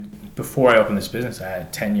before I opened this business, I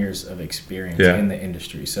had 10 years of experience in the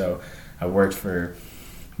industry. So I worked for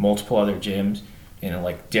multiple other gyms,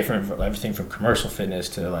 like different, everything from commercial fitness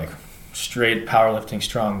to like straight powerlifting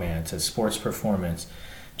strongman to sports performance.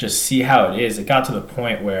 Just see how it is. It got to the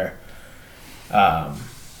point where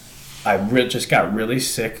I just got really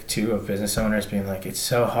sick too of business owners being like, it's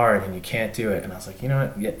so hard and you can't do it. And I was like, you know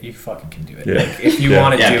what? Yeah, you fucking can do it. Yeah. Like, if you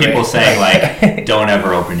want to do it. People saying like, don't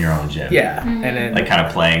ever open your own gym. Yeah. Mm-hmm. And then like kind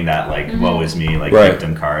of playing that like, woe is me, like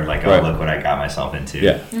victim card. Like, oh, look what I got myself into.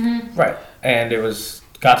 Yeah. Mm-hmm. Right. And it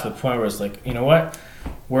got to the point where it's like, you know what?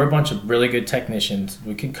 We're a bunch of really good technicians.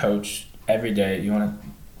 We can coach every day. You want to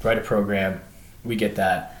write a program. We get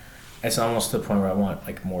that. It's almost to the point where I want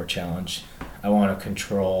like more challenge. I want to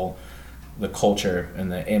control the culture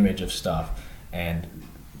and the image of stuff and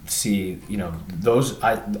see, those,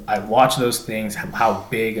 I watch those things, how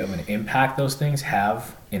big of an impact those things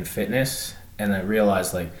have in fitness. And I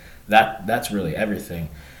realize like that's really everything.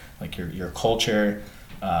 Like your culture,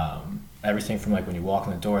 everything from like when you walk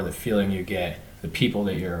in the door, the feeling you get, the people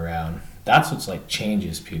that you're around, that's what's like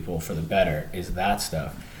changes people for the better, is that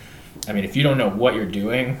stuff. I mean, if you don't know what you're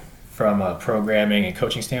doing from a programming and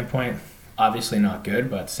coaching standpoint, obviously not good,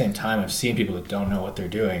 but at the same time, I've seen people that don't know what they're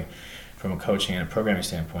doing from a coaching and a programming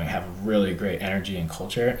standpoint have really great energy and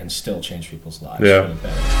culture and still change people's lives for the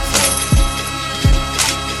better.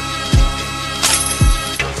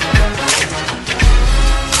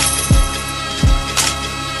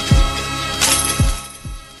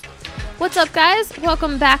 What's up, guys?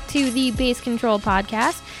 Welcome back to the Base Control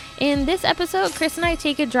Podcast. In this episode, Chris and I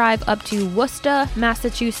take a drive up to Worcester,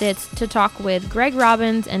 Massachusetts to talk with Greg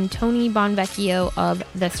Robbins and Tony Bonvecchio of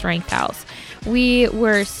The Strength House. We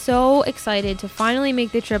were so excited to finally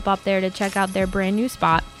make the trip up there to check out their brand new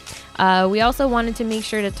spot. We also wanted to make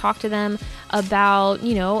sure to talk to them about,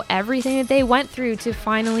 everything that they went through to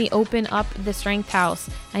finally open up the Strength House.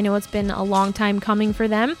 I know it's been a long time coming for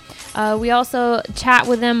them. We also chat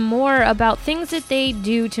with them more about things that they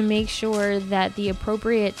do to make sure that the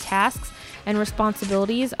appropriate tasks and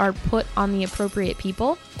responsibilities are put on the appropriate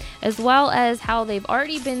people, as well as how they've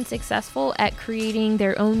already been successful at creating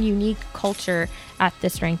their own unique culture at the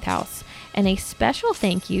Strength House. And a special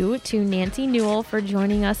thank you to Nancy Newell for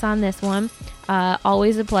joining us on this one.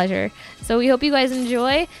 Always a pleasure. So we hope you guys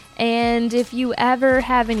enjoy. And if you ever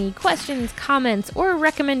have any questions, comments, or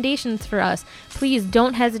recommendations for us, please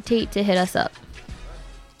don't hesitate to hit us up.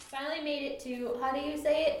 Finally made it to, how do you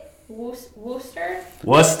say it? Worcester?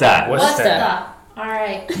 Worcester. All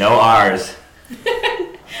right. No R's.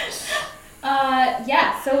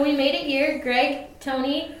 So we made it here. Greg,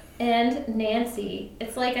 Tony, and Nancy.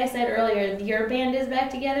 It's like I said earlier, your band is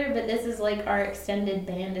back together, but this is like our extended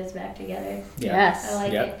band is back together. Yeah. Yes. I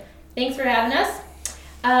like it. Thanks for having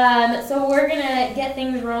us. So we're going to get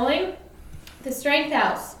things rolling. The Strength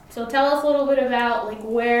House. So tell us a little bit about like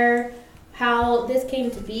how this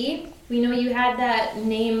came to be. We know you had that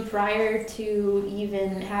name prior to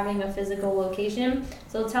even having a physical location.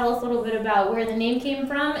 So tell us a little bit about where the name came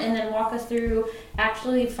from and then walk us through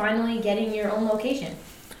actually finally getting your own location.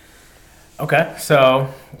 Okay,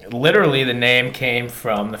 so literally the name came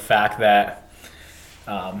from the fact that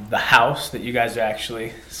the house that you guys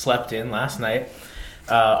actually slept in last night,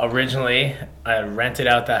 originally I rented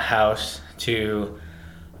out the house to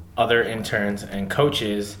other interns and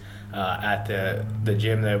coaches at the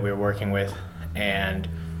gym that we were working with, and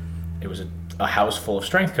it was a house full of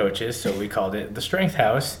strength coaches, so we called it the Strength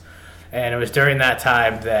House. And it was during that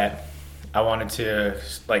time that I wanted to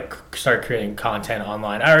like start creating content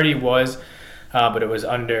online. I already was, but it was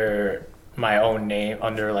under my own name,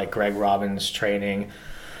 under like Greg Robbins Training.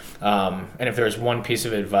 And if there was one piece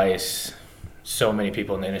of advice so many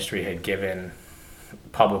people in the industry had given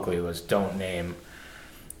publicly, was don't name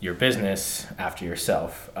your business after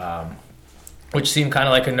yourself, which seemed kind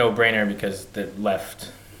of like a no-brainer because that left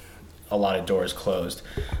a lot of doors closed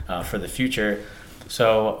for the future.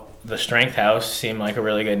 So the Strength House seemed like a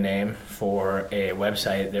really good name for a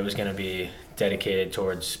website that was going to be dedicated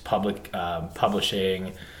towards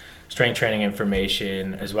publishing strength training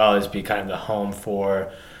information, as well as be kind of the home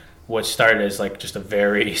for what started as like just a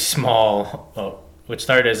very small, what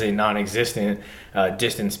started as a non-existent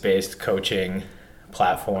distance-based coaching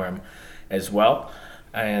platform as well.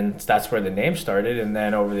 And that's where the name started. And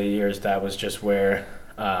then over the years, that was just where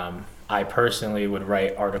I personally would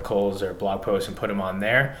write articles or blog posts and put them on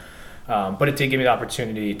there. But it did give me the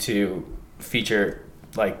opportunity to feature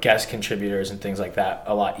like guest contributors and things like that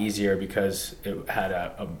a lot easier because it had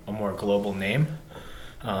a more global name.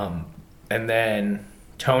 And then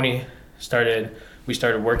Tony we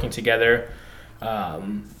started working together,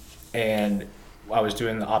 and I was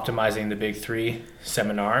doing the Optimizing the Big Three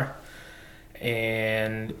seminar,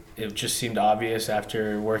 and it just seemed obvious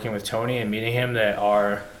after working with Tony and meeting him that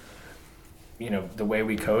the way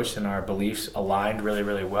we coached and our beliefs aligned really,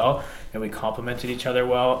 really well, and we complemented each other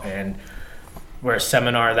well. And where a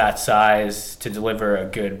seminar that size to deliver a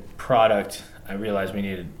good product, I realized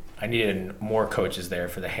I needed more coaches there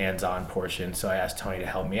for the hands-on portion. So I asked Tony to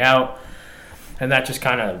help me out, and that just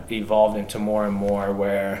kind of evolved into more and more,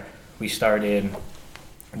 where we started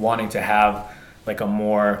wanting to have like a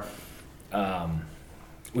more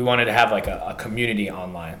we wanted to have like a community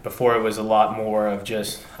online. Before, it was a lot more of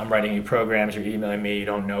just, I'm writing you programs, you're emailing me, you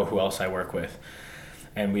don't know who else I work with.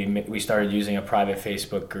 And we started using a private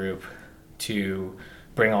Facebook group to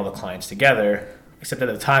bring all the clients together, except at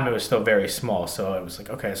the time it was still very small. So I was like,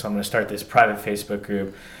 okay, so I'm going to start this private Facebook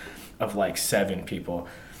group of like 7 people.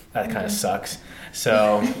 That kind of sucks.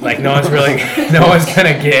 So like no one's going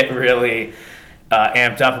to get really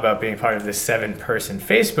amped up about being part of this 7-person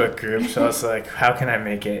Facebook group. So I was like, how can I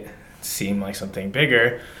make it seem like something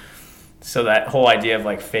bigger? So that whole idea of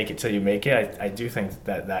like fake it till you make it, I do think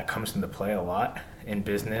that comes into play a lot in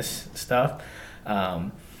business stuff.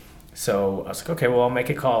 So I was like, okay, well,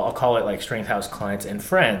 I'll call it like Strength House Clients and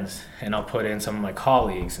Friends, and I'll put in some of my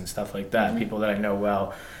colleagues and stuff like that, people that I know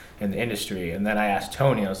well in the industry. And then I asked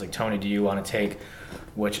Tony, I was like, Tony, do you want to take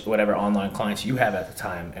whatever online clients you have at the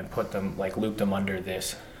time and put them, like loop them under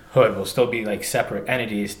this hood? We'll still be like separate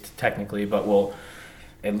entities technically, but we'll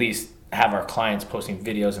at least have our clients posting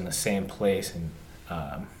videos in the same place. And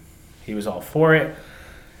he was all for it.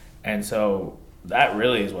 And so that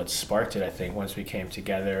really is what sparked it, I think. Once we came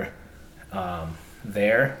together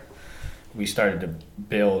there, we started to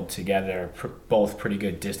build together both pretty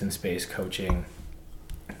good distance-based coaching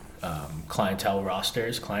client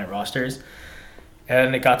rosters.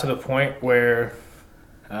 And it got to the point where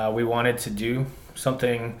we wanted to do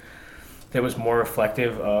something that was more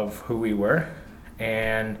reflective of who we were.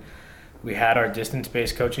 And we had our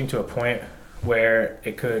distance-based coaching to a point where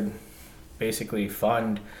it could basically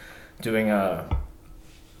fund doing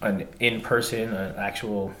an in-person, an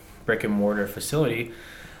actual brick and mortar facility.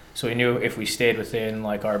 So we knew if we stayed within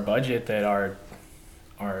like our budget, that our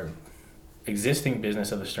existing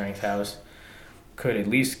business of the Strength House could at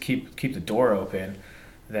least keep the door open.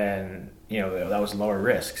 Then that was lower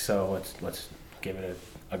risk. So let's give it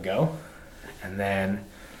a go. And then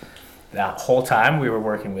that whole time we were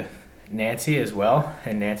working with Nancy as well,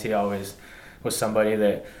 and Nancy always was somebody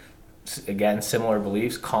that, again, similar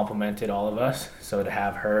beliefs, complemented all of us. So to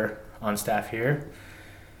have her on staff here,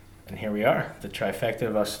 and here we are, the trifecta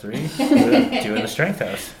of us 3 doing the Strength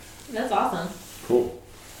House. That's awesome. Cool.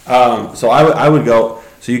 So I would go.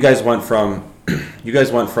 So you guys went from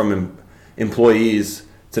employees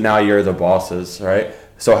to now you're the bosses, right?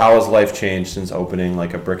 So how has life changed since opening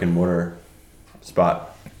like a brick and mortar spot?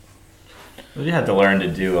 We had to learn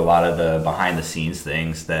to do a lot of the behind the scenes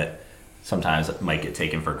things that sometimes might get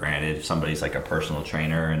taken for granted. If somebody's like a personal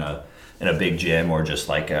trainer in a big gym, or just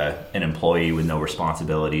like an employee with no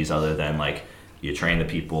responsibilities other than like you train the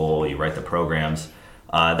people, you write the programs.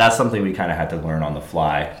 That's something we kind of had to learn on the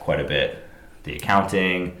fly quite a bit. The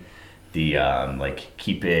accounting, the like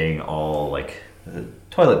keeping all like the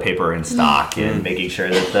toilet paper in stock and making sure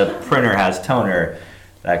that the printer has toner,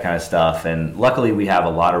 that kind of stuff. And luckily we have a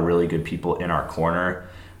lot of really good people in our corner.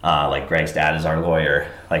 Like Greg's dad is our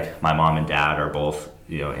lawyer. Like my mom and dad are both,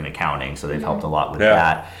 in accounting, so they've helped a lot with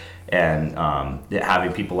that. And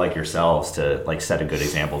having people like yourselves to like set a good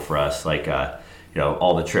example for us, like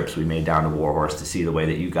all the trips we made down to Warhorse to see the way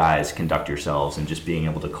that you guys conduct yourselves, and just being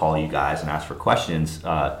able to call you guys and ask for questions,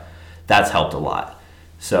 that's helped a lot.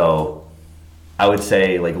 So I would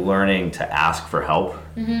say like learning to ask for help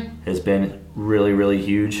has been really, really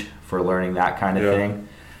huge for learning that kind of thing.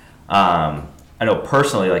 I know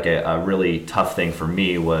personally, like a really tough thing for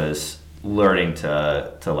me was learning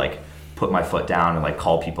to like put my foot down and like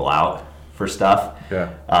call people out for stuff.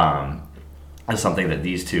 That's something that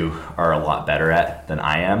these two are a lot better at than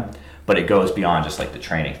I am. But it goes beyond just like the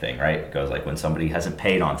training thing, right? It goes like when somebody hasn't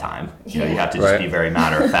paid on time, you have to just be very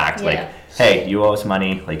matter of fact. Like, hey, you owe us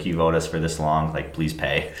money. Like, you've owed us for this long. Like, please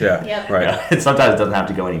pay. And sometimes it doesn't have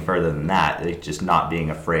to go any further than that. It's just not being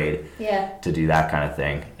afraid to do that kind of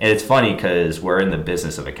thing. And it's funny because we're in the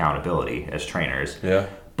business of accountability as trainers.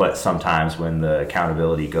 But sometimes when the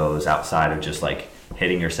accountability goes outside of just like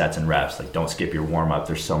hitting your sets and reps, like don't skip your warm up,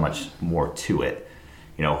 there's so much more to it.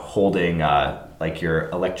 Holding like your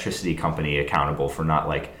electricity company accountable for not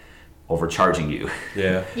like overcharging you.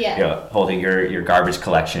 Holding your garbage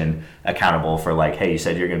collection accountable for like, hey, you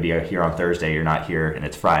said you're going to be here on Thursday, you're not here, and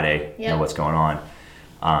it's Friday. What's going on?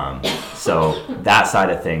 So that side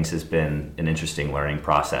of things has been an interesting learning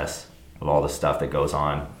process of all the stuff that goes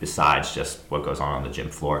on besides just what goes on the gym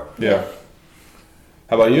floor. Yeah.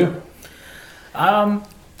 How about you?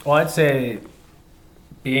 Well, I'd say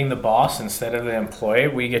being the boss instead of the employee,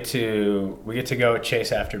 we get to go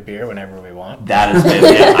chase after beer whenever we want. That has been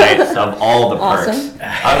it. Of all the perks. Awesome.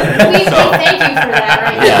 Thank you for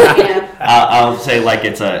that. Right Yeah. now. I'll say like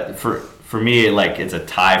it's for me like it's a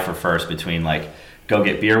tie for first between like go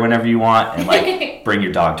get beer whenever you want and like bring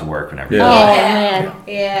your dog to work whenever you Oh want. man,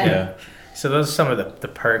 yeah. Yeah. So those are some of the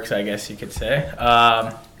perks, I guess you could say.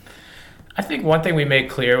 I think one thing we made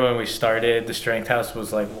clear when we started the Strength House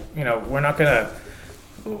was like, we're not gonna.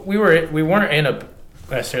 We weren't in a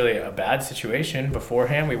necessarily a bad situation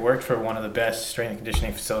beforehand. We worked for one of the best strength and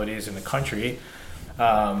conditioning facilities in the country.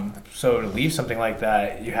 So to leave something like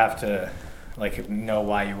that, you have to like know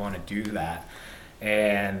why you want to do that.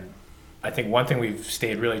 And I think one thing we've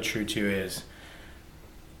stayed really true to is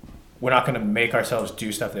we're not going to make ourselves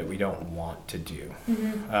do stuff that we don't want to do.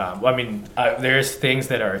 There's things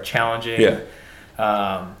that are challenging.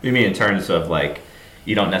 Yeah. You mean in terms of like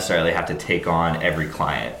you don't necessarily have to take on every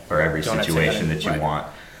client or every Don't have to situation take that on you it, want.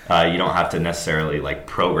 You don't have to necessarily like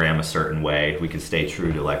program a certain way. We can stay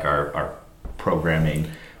true to like our programming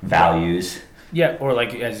values. Yeah, or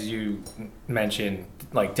like as you mentioned,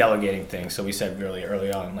 like delegating things. So we said really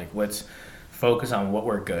early on, like let's focus on what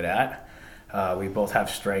we're good at. We both have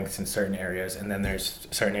strengths in certain areas, and then there's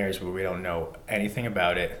certain areas where we don't know anything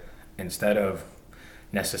about it. Instead of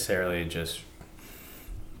necessarily just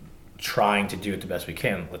trying to do it the best we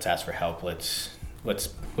can, let's ask for help. Let's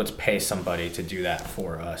pay somebody to do that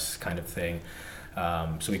for us, kind of thing,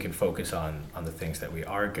 so we can focus on the things that we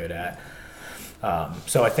are good at.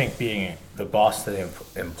 So I think being the boss to the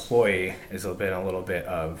employee has been a little bit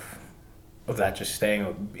of that. Just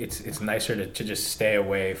staying, it's nicer to just stay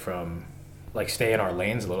away from, like, stay in our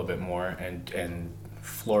lanes a little bit more and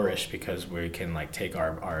flourish, because we can like take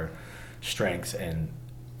our strengths and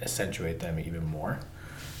accentuate them even more.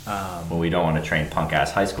 Well, we don't want to train punk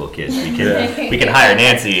ass high school kids. We can hire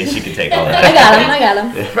Nancy and she can take all that. I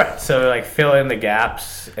got him. Right. So like fill in the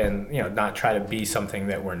gaps and not try to be something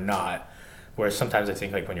that we're not. Whereas sometimes I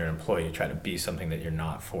think like when you're an employee, you try to be something that you're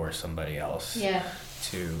not for somebody else. Yeah.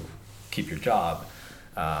 To keep your job.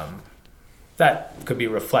 That could be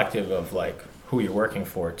reflective of like who you're working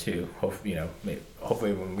for too.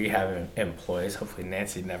 Hopefully when we have employees, hopefully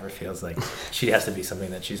Nancy never feels like she has to be something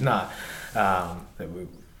that she's not. That we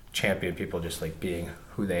champion people just like being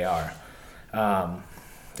who they are.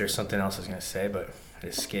 There's something else I was gonna say, but it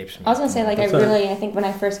escapes me. I was gonna say, like, I think when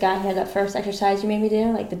I first got here, that first exercise you made me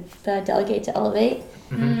do, like the delegate to elevate,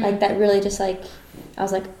 like that really just like, I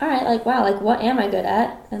was like, all right, like, wow, like what am I good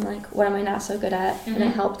at, and like what am I not so good at, and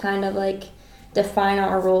it helped kind of like define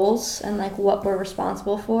our roles and like what we're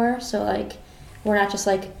responsible for. So like we're not just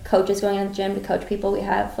like coaches going in the gym to coach people.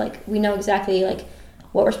 We know exactly like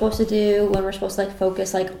what we're supposed to do, when we're supposed to like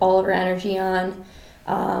focus like all of our energy on.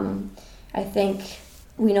 I think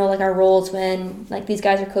we know like our roles when like these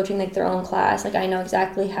guys are coaching like their own class. Like I know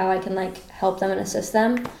exactly how I can like help them and assist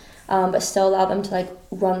them, but still allow them to like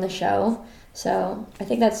run the show. So I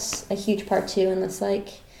think that's a huge part too. And that's like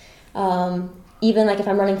even like if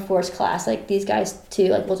I'm running force class, like these guys too,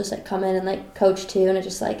 like we'll just like come in and like coach too, and it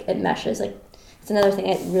just like it meshes. Like it's another thing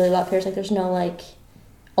I really love here is like there's no like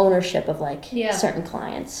ownership of like certain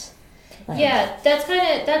clients. Like, yeah,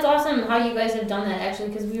 that's awesome how you guys have done that, actually,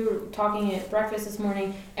 because we were talking at breakfast this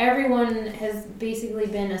morning. Everyone has basically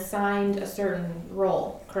been assigned a certain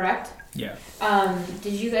role, correct? Yeah.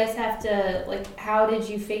 Did you guys have to, like, how did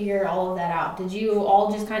you figure all of that out? Did you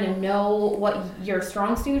all just kind of know what your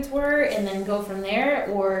strong suits were and then go from there,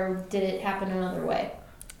 or did it happen another way?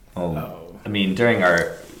 Oh, I mean, during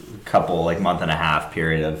our couple, like, month and a half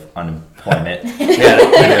period of unemployment,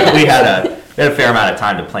 we had a fair amount of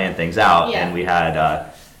time to plan things out, and we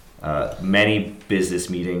had many business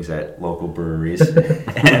meetings at local breweries,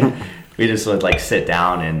 and we just would like sit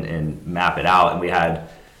down and map it out. And we had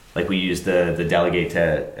like we used the delegate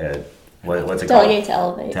to what's it delegate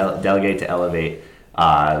called? To elevate. Delegate to elevate.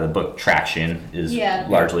 The book Traction is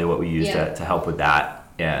largely what we used to help with that,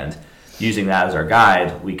 and using that as our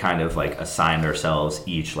guide, we kind of like assigned ourselves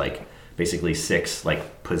each like basically 6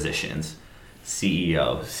 like positions.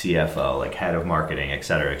 CEO, CFO, like head of marketing, et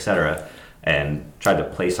cetera, and tried to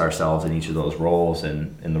place ourselves in each of those roles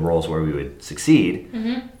and in the roles where we would succeed.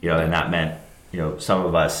 And that meant, some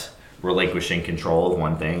of us relinquishing control of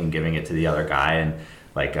one thing and giving it to the other guy. And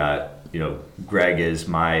like, Greg is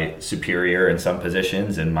my superior in some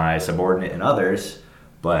positions and my subordinate in others,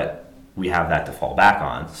 but we have that to fall back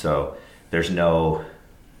on. So there's no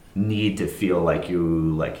need to feel like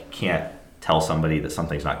you like can't tell somebody that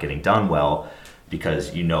something's not getting done well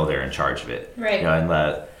because you know they're in charge of it. Right. You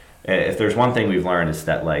know, and if there's one thing we've learned is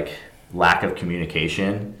that like lack of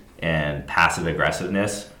communication and passive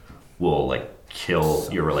aggressiveness will like kill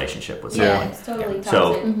your relationship with someone. Yeah, it's totally toxic.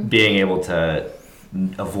 So being able to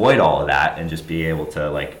avoid all of that and just be able to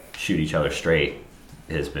like shoot each other straight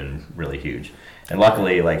has been really huge. And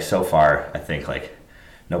luckily, like so far, I think like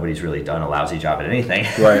nobody's really done a lousy job at anything.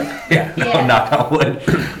 Right. I'm knock on wood.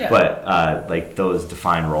 Yeah. But like those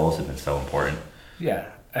defined roles have been so important. Yeah,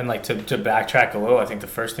 and like to backtrack a little, I think the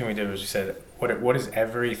first thing we did was we said, what is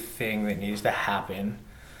everything that needs to happen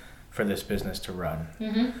for this business to run?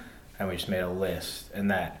 And we just made a list,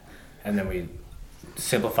 and then we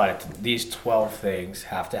simplified it to these 12 things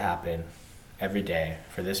have to happen every day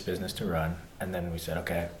for this business to run. And then we said,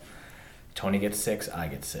 okay, Tony gets 6, I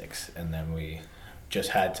get 6, and then we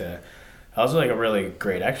just had to. That was like a really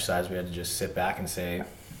great exercise. We had to just sit back and say,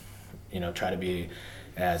 try to be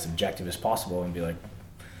as objective as possible and be like,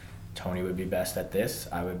 Tony would be best at this,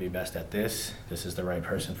 I would be best at this. This is the right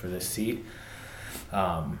person for this seat.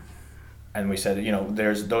 And we said,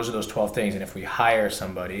 those are those 12 things, and if we hire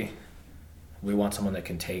somebody, we want someone that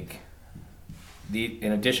can take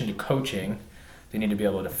in addition to coaching, they need to be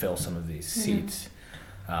able to fill some of these seats.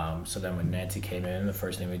 So then when Nancy came in, the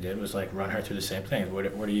first thing we did was like run her through the same thing. What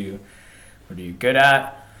are you good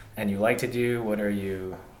at and you like to do? What are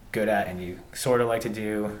you good at and you sort of like to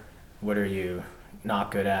do? What are you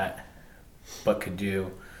not good at but could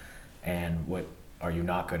do? And what are you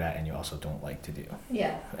not good at and you also don't like to do?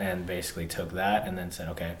 Yeah. And basically took that and then said,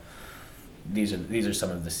 okay, these are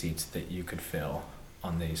some of the seats that you could fill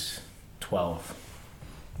on these 12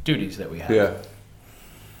 duties that we have. Yeah.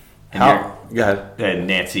 Go ahead. And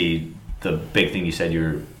Nancy, the big thing you said you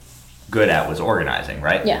were good at was organizing,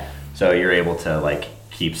 right? Yeah. So you're able to like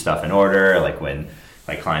keep stuff in order. Like when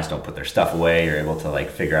like clients don't put their stuff away, you're able to like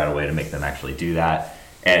figure out a way to make them actually do that.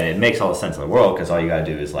 And it makes all the sense in the world because all you got to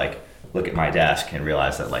do is like look at my desk and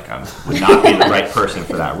realize that like I would not be the right person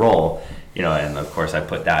for that role, and of course I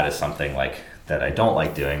put that as something like that I don't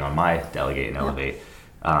like doing on my Delegate and Elevate,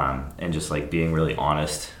 and just like being really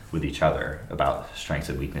honest with each other about strengths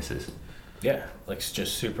and weaknesses. Yeah, like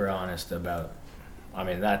just super honest about. I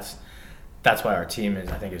mean, that's why our team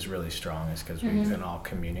is really strong, is because we can all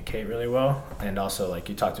communicate really well. And also, like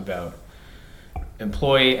you talked about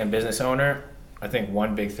employee and business owner. I think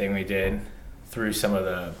one big thing we did through some of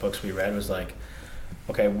the books we read was like,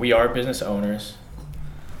 okay, we are business owners,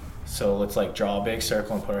 so let's like draw a big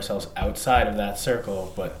circle and put ourselves outside of that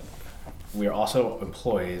circle, but we're also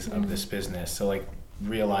employees of this business. So like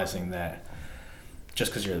realizing that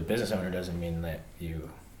just because you're the business owner doesn't mean that you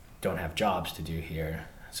don't have jobs to do here.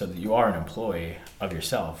 So that you are an employee of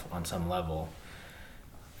yourself on some level.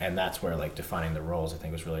 And that's where like defining the roles I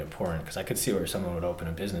think was really important, because I could see where someone would open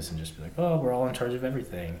a business and just be like, oh, we're all in charge of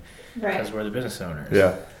everything because we're the business owners.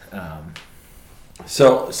 Yeah.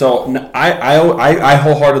 So I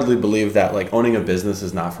wholeheartedly believe that like owning a business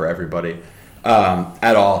is not for everybody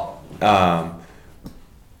at all.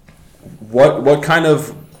 What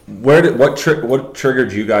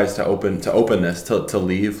triggered you guys to open this to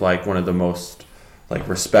leave like one of the most like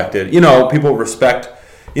respected, people respect,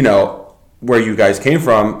 where you guys came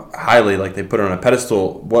from highly, like they put it on a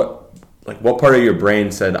pedestal. What part of your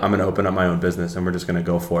brain said, I'm going to open up my own business and we're just going to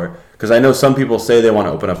go for it? Because I know some people say they want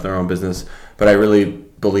to open up their own business, but I really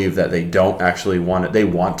believe that they don't actually want it. They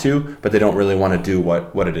want to, but they don't really want to do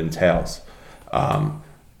what it entails.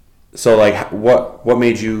 So like what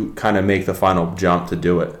made you kind of make the final jump to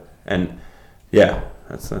do it? And yeah,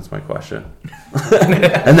 that's my question.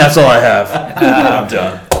 And that's all I have. I'm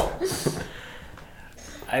done.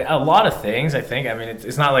 A lot of things, I think. I mean,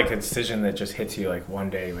 it's not like a decision that just hits you like one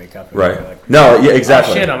day you wake up and right. you're like, no, yeah,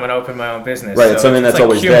 exactly. Oh, shit, I'm going to open my own business. Right, it's something that's like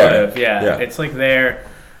always cumulative. there. Yeah, it's like there.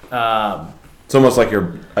 It's almost like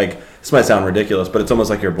you're, like, this might sound ridiculous, but it's almost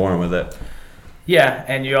like you're born with it. Yeah,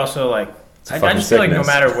 and you also like, I just feel like no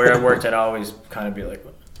matter where I worked, I'd always kind of be like,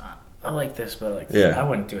 I like this, but like, I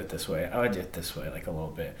wouldn't do it this way. I would do it this way, like a little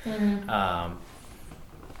bit.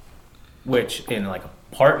 Which in like a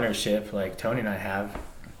partnership like Tony and I have,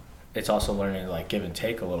 it's also learning to like give and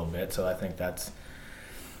take a little bit. So I think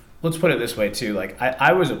let's put it this way too. Like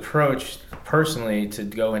I was approached personally to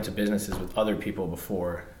go into businesses with other people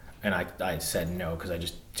before, and I said no because I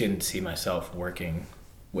just didn't see myself working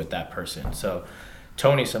with that person. So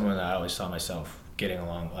Tony's someone that I always saw myself getting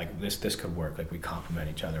along, like this could work, like we complement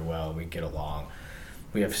each other well, we get along.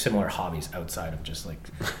 We have similar hobbies outside of just like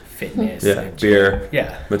fitness, and beer,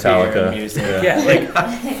 beer Metallica, and music.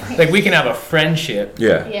 Like we can have a friendship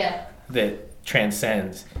that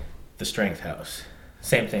transcends the Strength House.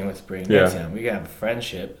 Same thing with bringing Yeah. Nancy on. We have a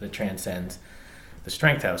friendship that transcends the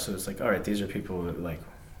Strength House. So it's like, all right, these are people that like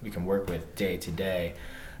we can work with day to day.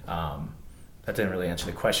 That didn't really answer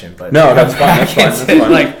the question, but No, that's fine. That's fine.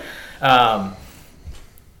 That's fine.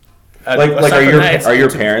 Like, are your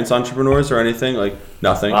parents entrepreneurs or anything? Like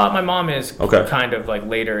nothing. My mom is Okay. kind of like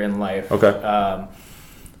later in life. Okay.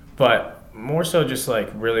 But more so just like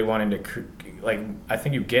really wanting to like I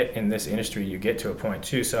think you get in this industry, you get to a point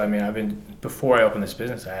too. So I mean, before I opened this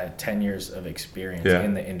business, I had 10 years of experience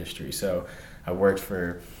in the industry. So I worked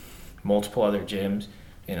for multiple other gyms,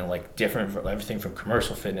 like different, everything from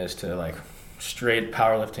commercial fitness to like straight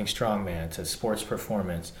powerlifting strongman to sports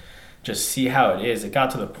performance. Just see how it is. It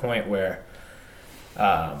got to the point where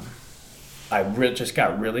I just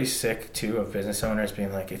got really sick too of business owners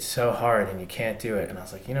being like, it's so hard and you can't do it. And I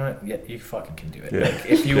was like, you know what? Yeah, you fucking can do it. Yeah. Like,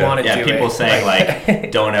 if you want to do it. Yeah, people saying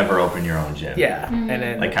like, don't ever open your own gym. Yeah. And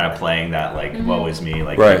then Like kind of playing that like, woe is me,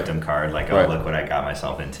 like Right. victim card. Like, Right. oh, look what I got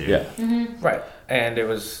myself into. Yeah. right. And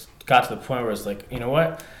it got to the point where it's like, you know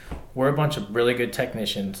what? We're a bunch of really good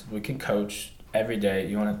technicians. We can coach every day.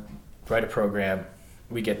 You want to write a program.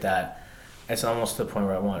 We get that. It's almost to the point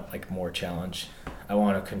where I want like more challenge. I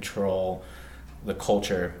want to control the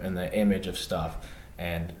culture and the image of stuff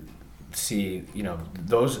and see,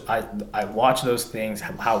 those, I watch those things,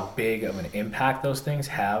 how big of an impact those things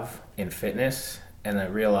have in fitness. And I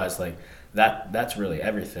realize like that's really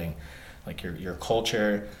everything. Like your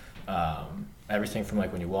culture, everything from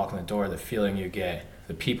like when you walk in the door, the feeling you get,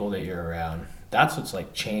 the people that you're around, that's what's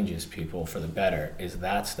like changes people for the better, is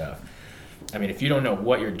that stuff. I mean, if you don't know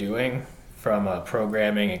what you're doing from a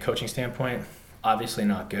programming and coaching standpoint, obviously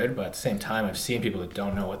not good, but at the same time, I've seen people that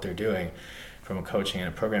don't know what they're doing from a coaching and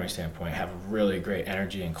a programming standpoint have really great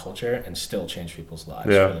energy and culture and still change people's lives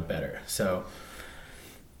for the better. So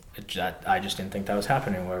I just didn't think that was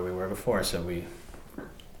happening where we were before, so we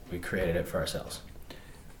created it for ourselves.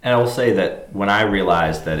 And I will say that when I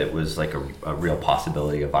realized that it was like a real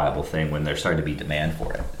possibility, a viable thing, when there started to be demand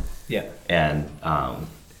for it. Yeah. And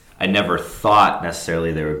I never thought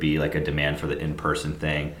necessarily there would be like a demand for the in-person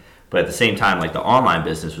thing. But at the same time, like the online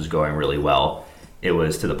business was going really well. It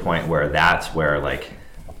was to the point where that's where like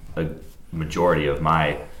a majority of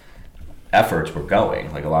my efforts were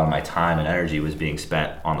going. Like a lot of my time and energy was being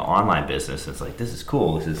spent on the online business. It's like, this is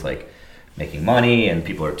cool. This is like making money and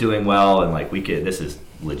people are doing well. And like this is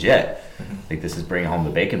legit. Like this is bringing home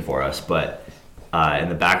the bacon for us. But in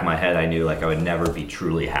the back of my head, I knew like I would never be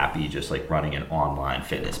truly happy just like running an online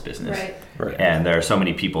fitness business. Right. And there are so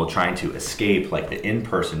many people trying to escape like the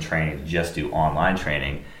in-person training to just do online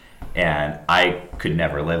training. And I could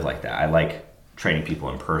never live like that. I like training people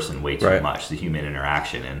in person way too much, the human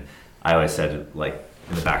interaction. And I always said like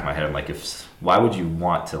in the back of my head, I'm like, why would you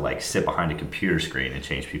want to like sit behind a computer screen and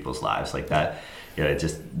change people's lives like that?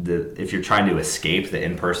 If you're trying to escape the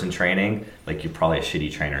in-person training, like you're probably a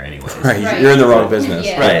shitty trainer anyways. Right. You're in the wrong business.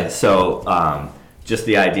 Yeah. Right. So just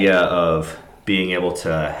the idea of being able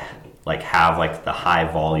to like have like the high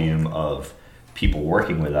volume of people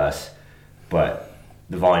working with us, but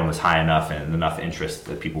the volume was high enough and enough interest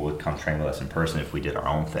that people would come train with us in person if we did our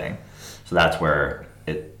own thing. So that's where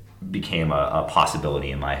it became a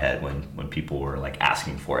possibility in my head when people were like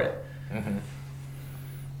asking for it. Mm-hmm.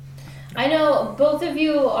 I know both of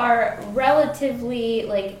you are relatively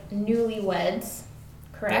like newlyweds,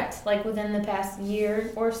 correct? Like within the past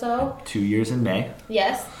year or so? 2 years in May.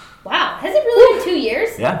 Yes. Wow. Has it really been 2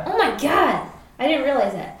 years? Yeah. Oh my God. I didn't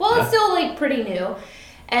realize that. Well, it's still like pretty new.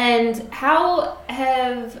 And how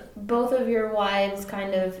have both of your wives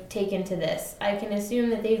kind of taken to this? I can assume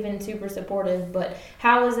that they've been super supportive, but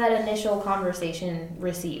how was that initial conversation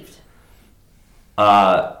received?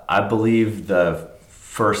 I believe the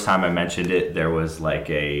first time I mentioned it, there was like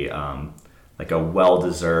a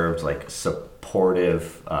well-deserved, like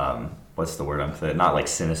supportive, what's the word I'm saying? Not like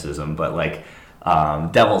cynicism, but like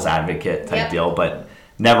devil's advocate type deal. But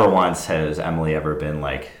never once has Emily ever been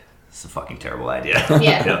like, it's a fucking terrible idea.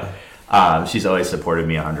 Yeah. She's always supported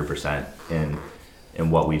me 100% in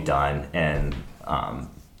what we've done. And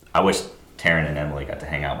I wish Taryn and Emily got to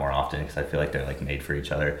hang out more often because I feel like they're like made for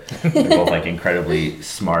each other. They're both like incredibly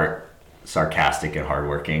smart, sarcastic, and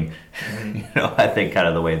hardworking. I think kind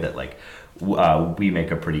of the way that like we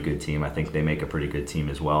make a pretty good team. I think they make a pretty good team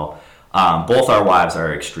as well. Both our wives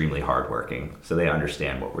are extremely hardworking, so they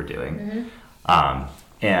understand what we're doing.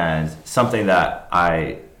 Mm-hmm. And something that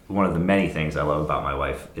one of the many things I love about my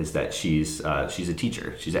wife is that she's a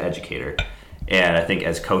teacher. She's an educator. And I think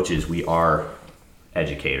as coaches, we are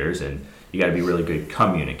educators, and you got to be really good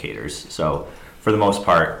communicators. So for the most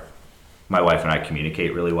part, my wife and I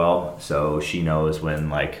communicate really well. So she knows when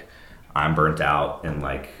like I'm burnt out and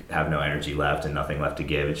like have no energy left and nothing left to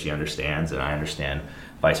give, and she understands, and I understand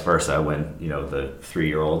vice versa when, you know, the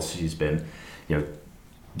 3-year-olds she's been, you know,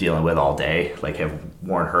 dealing with all day, like have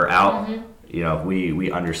worn her out. You know,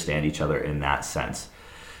 we understand each other in that sense.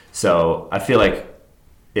 So I feel like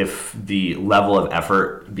if the level of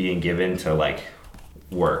effort being given to like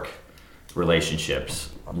work, relationships,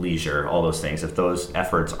 leisure, all those things, if those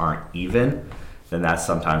efforts aren't even, then that's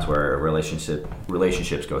sometimes where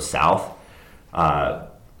relationships go south.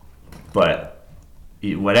 But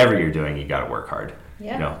whatever you're doing, you got to work hard.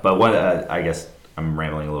 Yeah. You know. But what I guess I'm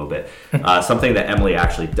rambling a little bit. Something that Emily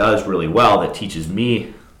actually does really well that teaches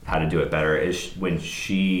me how to do it better is when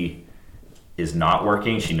she is not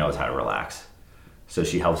working, she knows how to relax. So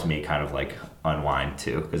she helps me kind of like unwind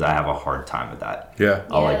too, because I have a hard time with that. Yeah.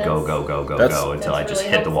 I'll like Yeah, go until that's I just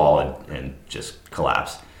really hit the wall helpful. and just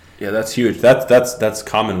collapse. Yeah, that's huge. That's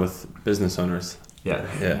common with business owners. Yeah.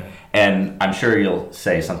 Yeah. And I'm sure you'll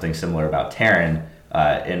say something similar about Taryn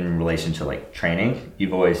in relation to like training.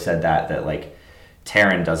 You've always said that like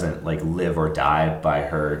Taryn doesn't like live or die by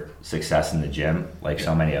her success in the gym like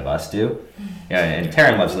so many of us do. Yeah, and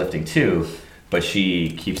Taryn loves lifting too, but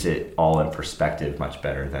she keeps it all in perspective much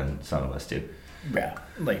better than some of us do. Yeah,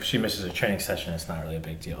 like if she misses a training session, it's not really a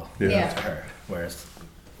big deal Yeah. to her, whereas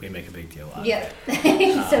we make a big deal out of Yeah.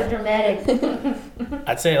 it. So dramatic.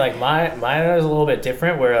 I'd say like mine is a little bit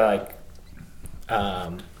different. Where like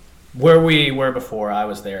where we were before, I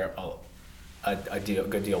was there a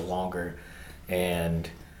good deal longer, and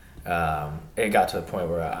it got to the point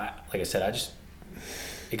where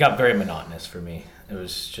it got very monotonous for me. It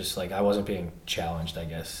was just like I wasn't being challenged, I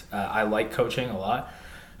guess. I like coaching a lot,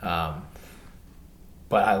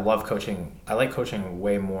 but I love coaching. I like coaching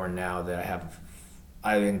way more now that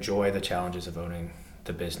I enjoy the challenges of owning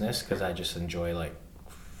the business, because I just enjoy like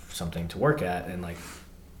something to work at, and like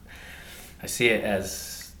I see it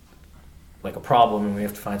as like a problem and we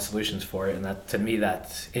have to find solutions for it, and that to me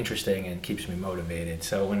that's interesting and keeps me motivated.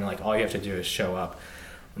 So when like all you have to do is show up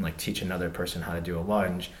and like teach another person how to do a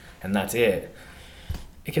lunge and that's it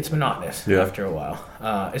gets monotonous after a while,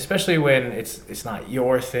 especially when it's not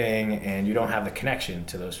your thing and you don't have the connection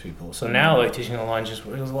to those people. So now like teaching the lunge is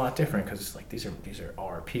a lot different, because it's like these are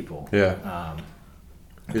our people.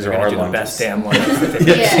 These They're are gonna our do the lunges. best damn lunges that they've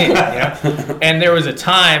ever seen, you know? And there was a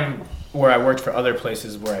time where I worked for other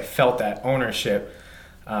places where I felt that ownership,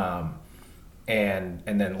 and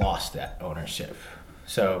then lost that ownership.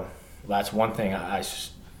 So that's one thing I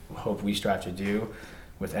hope we strive to do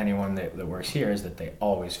with anyone that works here, is that they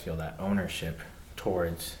always feel that ownership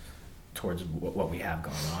towards what we have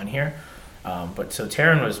going on here. But so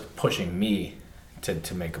Taryn was pushing me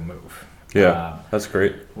to make a move. That's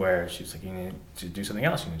great. Where she's like, you need to do something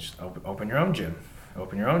else. You need to just open your own gym.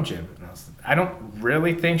 Open your own gym. And I don't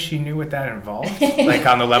really think she knew what that involved, like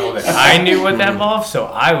on the level that I knew what that involved. So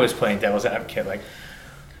I was playing devil's advocate, like,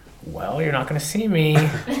 well, you're not going to see me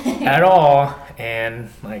at all. And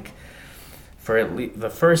like for at least the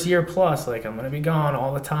first year plus, like I'm going to be gone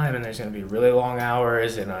all the time, and there's going to be really long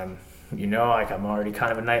hours, and I'm already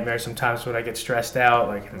kind of a nightmare sometimes when I get stressed out.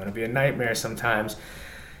 Like I'm going to be a nightmare sometimes.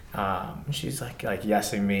 She's like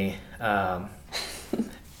yesing me, and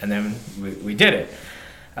then we did it.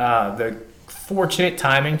 The fortunate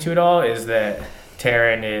timing to it all is that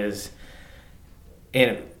Taryn is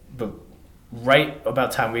right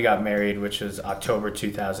about the time we got married, which was October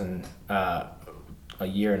 2000, a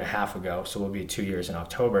year and a half ago. So we'll be 2 years in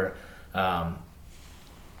October.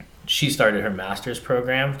 She started her master's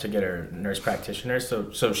program to get her nurse practitioner.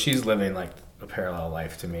 So she's living like a parallel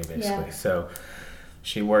life to me, basically. Yeah. So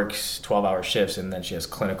she works 12-hour shifts, and then she has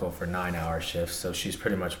clinical for 9-hour shifts. So she's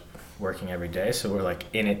pretty much working every day. So we're like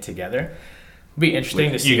in it together. It'll be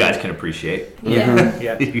interesting to see. You guys can appreciate.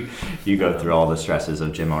 Yeah. You go through all the stresses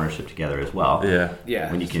of gym ownership together as well. Yeah.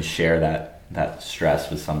 When you can share that stress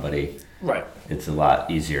with somebody, Right. it's a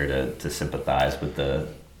lot easier to sympathize with the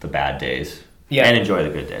bad days. Yeah. And enjoy the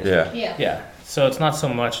good days. Yeah. So it's not so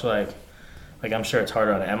much like I'm sure it's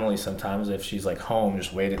harder on Emily sometimes if she's like home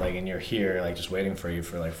just waiting, like, and you're here like just waiting for you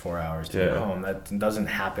for like 4 hours to get home. That doesn't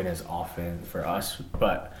happen as often for us,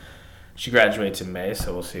 but she graduates in May,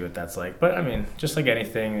 so we'll see what that's like. But I mean, just like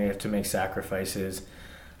anything, you have to make sacrifices.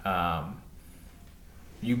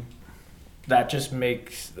 That just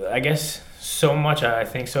makes, I guess, so much, I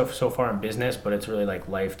think so far in business, but it's really like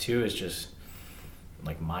life too, is just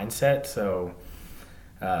like mindset. So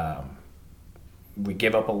we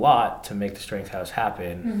give up a lot to make the Strength House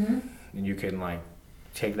happen. And you can like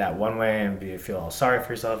take that one way and feel all sorry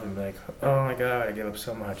for yourself and be like, oh my god, I gave up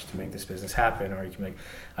so much to make this business happen, or you can be like,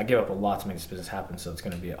 I gave up a lot to make this business happen, so it's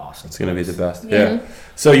going to be awesome. It's going to be the best. Yeah.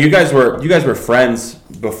 So you guys were friends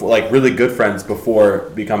before, like really good friends before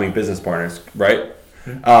becoming business partners, right?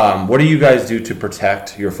 What do you guys do to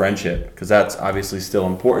protect your friendship? Because that's obviously still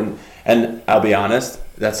important. And I'll be honest,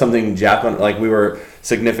 that's something Jacqueline, like we were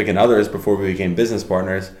significant others before we became business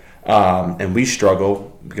partners, and we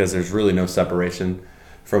struggle because there's really no separation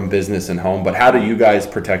from business and home. But how do you guys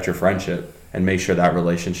protect your friendship and make sure that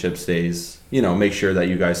relationship stays, make sure that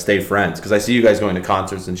you guys stay friends? Because I see you guys going to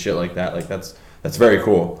concerts and shit like that. Like that's very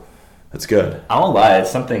cool. That's good. I won't lie,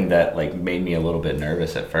 it's something that like made me a little bit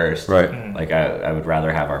nervous at first. Right. Like I would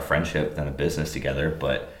rather have our friendship than a business together,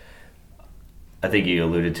 but I think you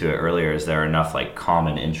alluded to it earlier, is there enough like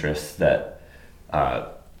common interests that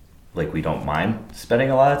like we don't mind spending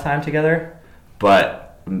a lot of time together,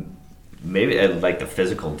 but maybe like the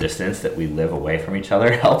physical distance that we live away from each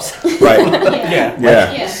other helps. Right. Yeah.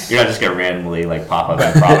 Yeah. You're not just gonna randomly like pop up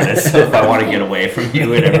in Providence. So if I want to get away from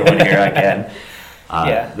you and everyone here, I can.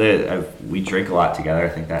 We drink a lot together. I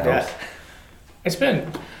think that helps. Yeah. It's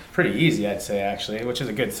been pretty easy, I'd say, actually, which is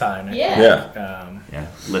a good sign. Yeah. Yeah.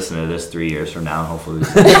 Listen to this 3 years from now, hopefully.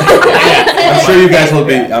 I'm sure you guys will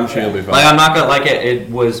be. I'm sure you'll be fine. Like I'm not gonna like it. It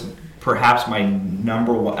was perhaps my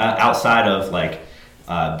number one outside of like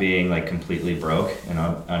being like completely broke and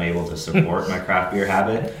unable to support my craft beer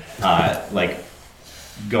habit. Like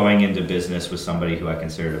going into business with somebody who I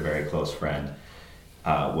considered a very close friend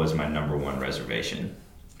was my number one reservation.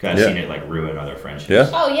 Because I've seen it like ruin other friendships. Yeah.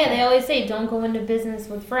 Oh yeah, they always say don't go into business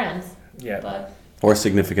with friends. Yeah. But Or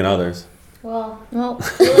significant others. well,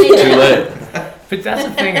 Too late. But that's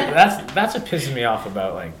the thing. That's what pisses me off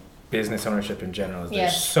about like business ownership in general. Is Yeah.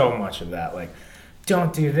 There's so much of that. Like,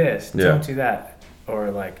 don't do this, Yeah. don't do that, or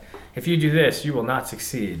like, if you do this, you will not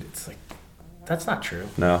succeed. It's like, that's not true.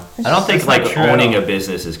 No. I don't think That's not like true at owning all. a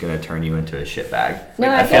business is going to turn you into a shitbag. No,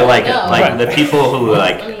 I I feel feel like no. like the people who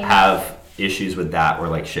like I mean- have issues with that were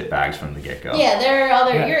like shitbags from the get-go. yeah, there are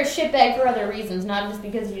other. Yeah. You're a shitbag for other reasons, not just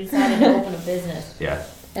because you decided to open a business. Yeah.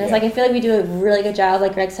 And it's like I feel like we do a really good job,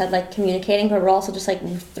 like Greg said, like communicating, but we're also just like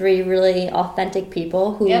three really authentic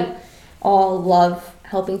people who Yep. all love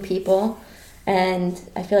helping people. And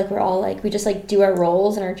I feel like we're all like we just like do our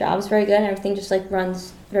roles and our jobs very good, and everything just like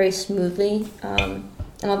runs very smoothly. And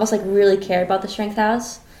all of us like really care about the Strength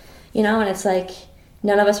House, and it's like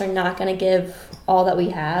none of us are not gonna give all that we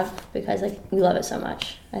have because like we love it so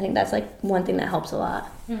much. I think that's like one thing that helps a lot.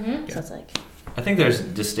 Mm-hmm. So it's like I think there's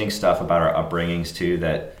distinct stuff about our upbringings too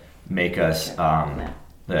that make us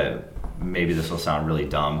that maybe this will sound really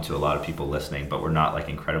dumb to a lot of people listening, but we're not like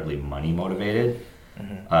incredibly money motivated.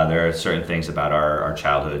 There are certain things about our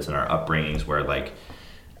childhoods and our upbringings where like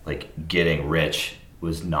getting rich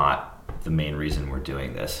was not the main reason we're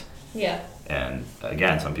doing this. Yeah. And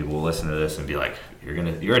again, some people will listen to this and be like,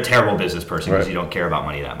 you're a terrible business person because Right. you don't care about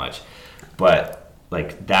money that much. But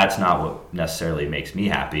like that's not what necessarily makes me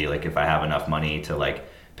happy. Like if I have enough money to like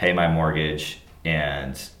pay my mortgage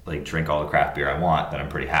and like drink all the craft beer I want, then I'm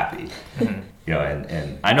pretty happy.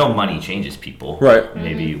 And I know money changes people. Right.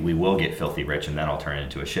 Maybe we will get filthy rich and then I'll turn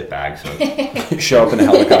into a shitbag. So Show up in a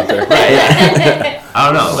helicopter. I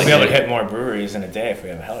don't know. We'll Like be able to hit more breweries in a day if we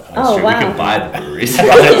have a helicopter. Oh, Sure, wow. we could buy the breweries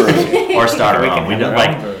or start our We own. can We have don't our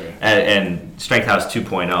like own brewery. and Strength House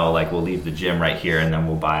 2.0. Like we'll leave the gym right here, and then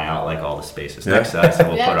we'll buy out like all the spaces Yeah. next to us, and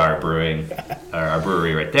we'll Yeah. put our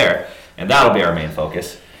brewery right there, and that'll be our main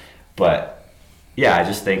focus. But yeah, I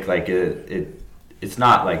just think like it's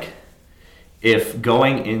not like if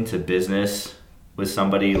going into business with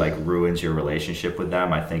somebody like ruins your relationship with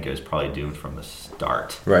them. I think it was probably doomed from the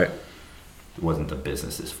start. Right. It wasn't the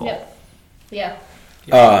business's fault. Yep.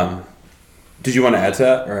 Yeah. Did you want to add to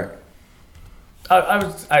that? Or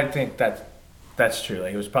I think that's true.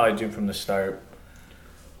 Like it was probably doomed from the start.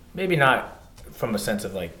 Maybe not from a sense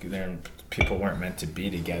of like people weren't meant to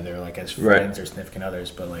be together, like as friends or significant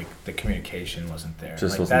others, but like the communication wasn't there.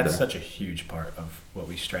 Just like wasn't that's there. such a huge part of what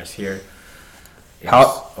we stress here.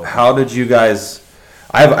 how did you guys?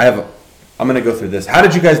 I'm going to go through this. How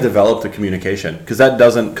did you guys develop the communication? Because that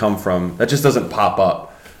just doesn't pop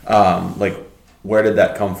up. Like, where did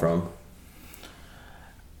that come from?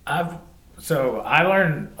 So I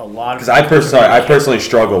learned a lot. Because I personally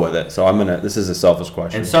struggle with it. So this is a selfish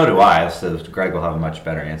question. And so do I. So Greg will have a much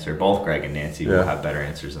better answer. Both Greg and Nancy will Yeah. have better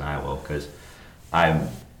answers than I will because I'm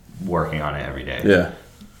working on it every day. Yeah.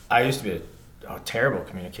 I used to be a terrible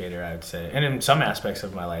communicator, I would say, and in some aspects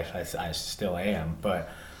of my life, I still am. But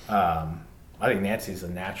I think Nancy's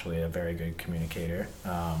naturally a very good communicator.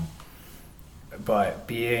 but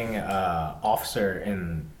being an officer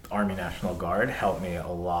in Army National Guard helped me a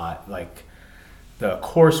lot. Like the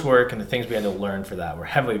coursework and the things we had to learn for that were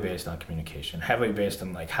heavily based on communication, heavily based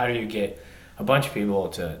on like how do you get a bunch of people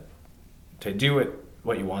to do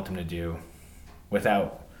what you want them to do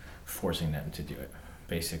without forcing them to do it,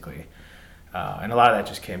 basically. And a lot of that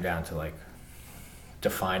just came down to like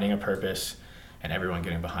defining a purpose and everyone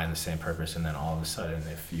getting behind the same purpose, and then all of a sudden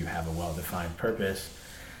if you have a well-defined purpose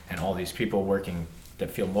and all these people working that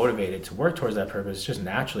feel motivated to work towards that purpose, just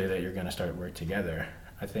naturally that you're going to start work together.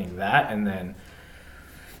 I think that, and then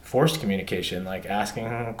forced communication, like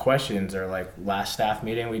asking questions, or like last staff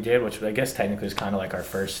meeting we did, which I guess technically is kind of like our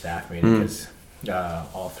first staff meeting because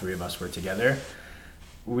all three of us were together.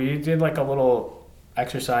 We did like a little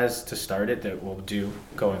exercise to start it that we'll do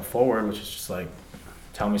going forward, which is just like,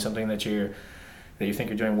 tell me something that you think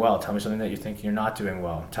you're doing well. Tell me something that you think you're not doing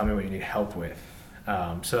well. Tell me what you need help with.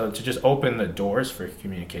 So to just open the doors for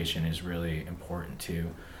communication is really important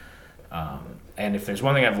too. And if there's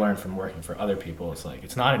one thing I've learned from working for other people, it's like,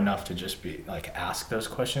 it's not enough to just be like, ask those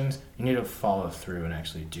questions. You need to follow through and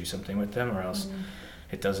actually do something with them, or else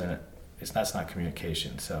that's not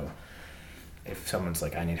communication. So if someone's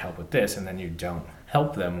like, I need help with this, and then you don't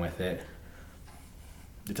help them with it,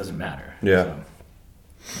 it doesn't matter. Yeah.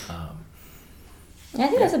 So, I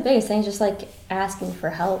think that's the biggest thing, just like asking for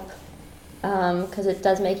help, because it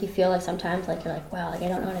does make you feel like sometimes like you're like, wow, like I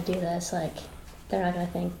don't know how to do this, like they're not gonna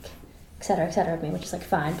think et cetera of me, which is like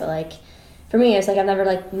fine, but like for me it's like I've never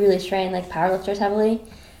like really trained like powerlifters heavily,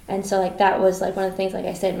 and so like that was like one of the things, like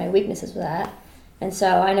I said, my weaknesses with that. And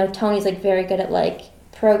so I know Tony's like very good at like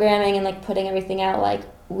programming and like putting everything out like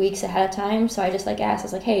weeks ahead of time, so I just like asked, I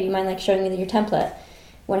was like, hey, do you mind like showing me your template?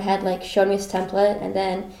 Went ahead, like showed me his template, and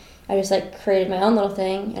then I just like created my own little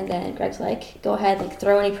thing, and then Greg's like, go ahead, like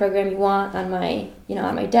throw any program you want on my,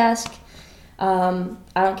 on my desk. I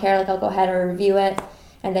don't care, like I'll go ahead or review it.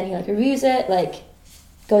 And then he like reviews it, like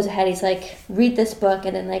goes ahead, he's like, read this book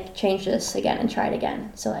and then like change this again and try it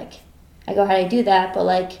again. So like I go ahead and do that, but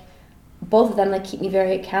like both of them like keep me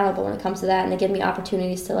very accountable when it comes to that, and they give me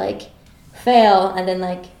opportunities to like fail and then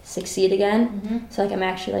like succeed again. Mm-hmm. So like I'm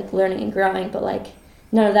actually like learning and growing, but like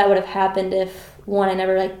none of that would have happened if, one, I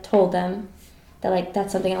never like told them that like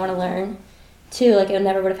that's something I want to learn. Two, like it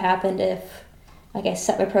never would have happened if like I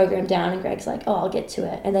set my program down and Greg's like, oh, I'll get to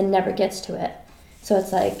it, and then never gets to it. So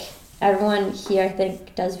it's like everyone here I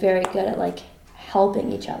think does very good at like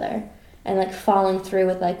helping each other and like following through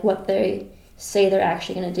with like what they say they're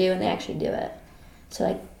actually going to do, and they actually do it. So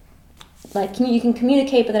like you can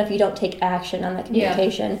communicate, but then if you don't take action on that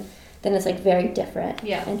communication, then it's like very different,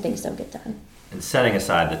 and things don't get done. And setting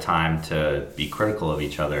aside the time to be critical of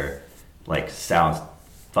each other, like, sounds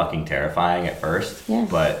fucking terrifying at first,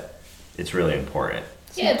 but it's really important.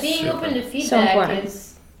 Yeah, being open to feedback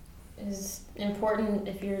is important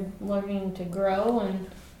if you're learning to grow, and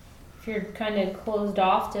if you're kind of closed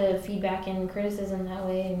off to feedback and criticism that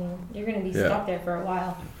way, I mean, you're going to be stuck there for a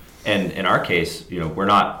while. And in our case, we're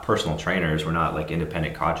not personal trainers. We're not like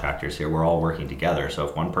independent contractors here. We're all working together. So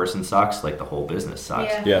if one person sucks, like the whole business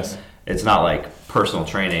sucks. Yeah. Yes. It's not like personal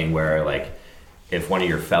training where like if one of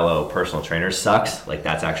your fellow personal trainers sucks, like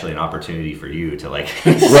that's actually an opportunity for you to like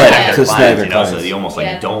snag their clients, So you almost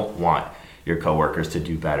like don't want your coworkers to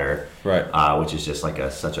do better, right? Which is just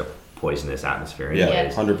like such a poisonous atmosphere. Yeah,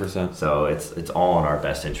 100%. So it's all in our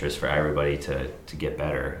best interest for everybody to get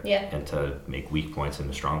better, and to make weak points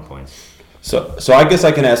into strong points. So I guess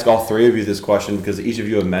I can ask all three of you this question, because each of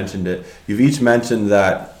you have mentioned it. You've each mentioned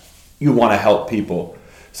that you want to help people.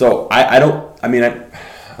 So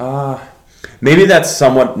maybe that's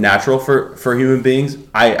somewhat natural for human beings.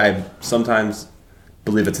 I sometimes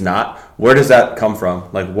believe it's not. Where does that come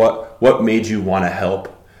from? Like what made you want to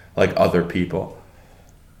help like other people?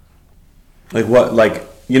 Like what, like,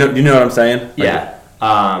 you know what I'm saying? Like, yeah.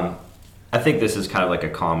 I think this is kind of like a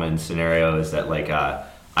common scenario, is that like I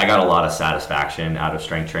got a lot of satisfaction out of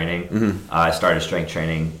strength training. Mm-hmm. I started strength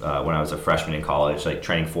training when I was a freshman in college, like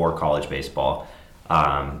training for college baseball.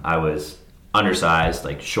 I was undersized,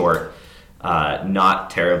 like short, not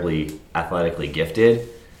terribly athletically gifted,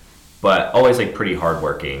 but always like pretty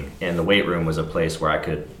hardworking. And the weight room was a place where I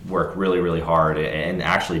could work really, really hard and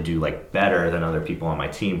actually do like better than other people on my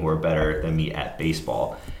team who are better than me at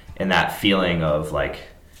baseball. And that feeling of like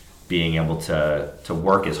being able to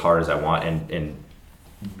work as hard as I want and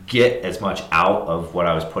get as much out of what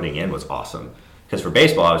I was putting in was awesome. Because for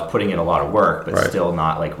baseball, I was putting in a lot of work, but still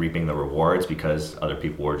not like reaping the rewards because other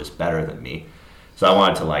people were just better than me. So I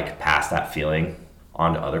wanted to like pass that feeling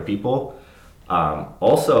on to other people.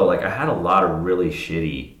 Also, like I had a lot of really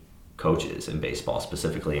shitty coaches in baseball,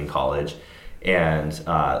 specifically in college. and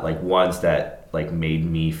like ones that like made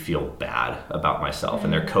me feel bad about myself,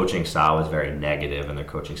 and their coaching style was very negative, and their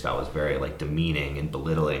coaching style was very like demeaning and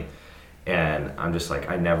belittling. And I'm just like,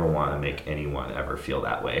 I never want to make anyone ever feel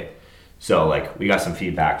that way. So like we got some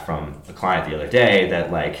feedback from a client the other day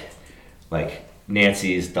that like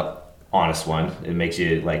Nancy's the honest one. It makes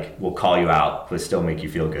you like, will call you out but still make you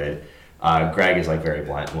feel good. Greg is like very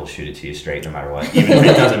blunt and will shoot it to you straight no matter what, even if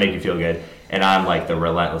it doesn't make you feel good. And I'm like the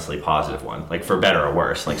relentlessly positive one, like for better or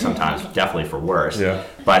worse, like sometimes definitely for worse. Yeah.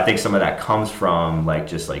 But I think some of that comes from like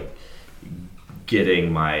just like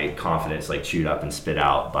getting my confidence like chewed up and spit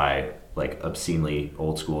out by like obscenely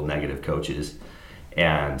old school negative coaches.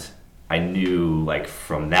 And I knew like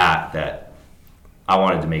from that I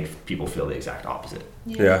wanted to make people feel the exact opposite.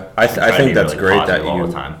 Yeah, I Try to think be that's really great positive all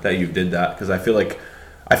the time. that you did that, because I feel like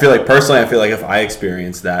personally, I feel like if I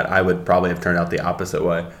experienced that, I would probably have turned out the opposite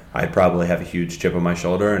way. I'd probably have a huge chip on my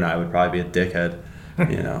shoulder, and I would probably be a dickhead.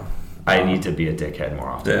 You know, I need to be a dickhead more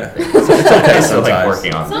often. yeah, it's okay So like sometimes.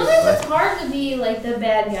 working on Sometimes this. it's hard to be like the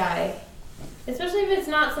bad guy, especially if it's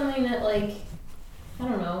not something that like, I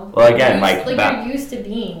don't know. Well, again, you're like used to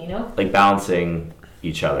being, you know. like balancing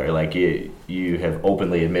each other. Like you have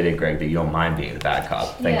openly admitted, Greg, that you don't mind being the bad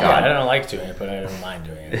cop. Thank Yeah. God. I don't like doing it, but I don't mind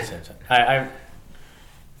doing it at the same time. I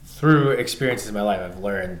through experiences in my life, I've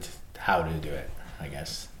learned how to do it, I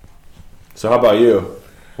guess. So how about you?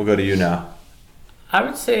 We'll go to you now. I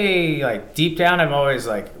would say, like, deep down, I've always,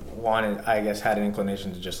 like, had an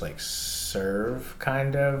inclination to just, like, serve,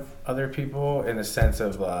 kind of, other people, in the sense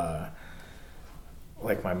of,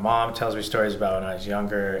 like, my mom tells me stories about when I was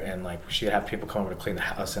younger, and, like, she'd have people come over to clean the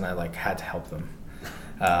house, and I, like, had to help them.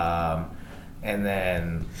 And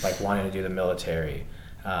then, like, wanting to do the military.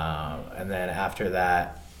 And then after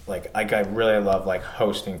that, like, I really love, like,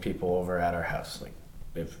 hosting people over at our house. Like,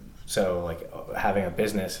 having a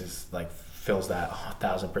business is, like, fills that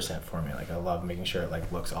 1,000% for me. Like, I love making sure it,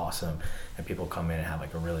 like, looks awesome and people come in and have,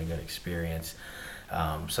 like, a really good experience.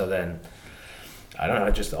 So then, I don't know,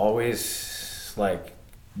 just always, like,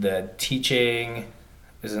 the teaching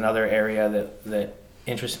is another area that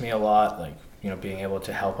interests me a lot, like, you know, being able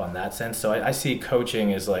to help on that sense. So I see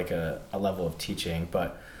coaching as, like, a level of teaching,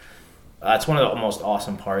 but that's one of the most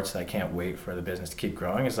awesome parts that I can't wait for the business to keep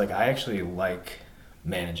growing, is, like, I actually like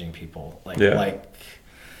managing people, like, Yeah. like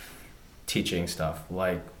teaching stuff,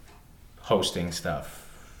 like hosting stuff,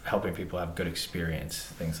 helping people have good experience,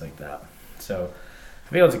 things like that. So I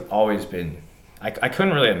feel it's always been, I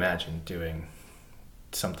couldn't really imagine doing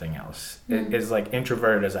something else. As like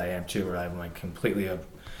introverted as I am too, where I'm like completely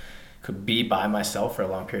could be by myself for a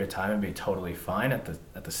long period of time and be totally fine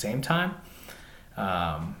at the same time,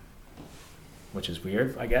 which is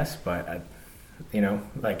weird, I guess. But you know,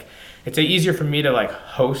 like, it's easier for me to like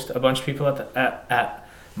host a bunch of people at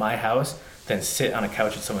my house than sit on a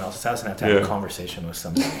couch at someone else's house and have to have a conversation with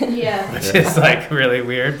somebody. Yeah. Which is like really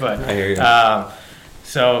weird, but I hear you.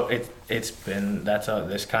 so it's been,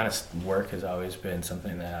 this kind of work has always been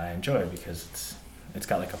something that I enjoy, because it's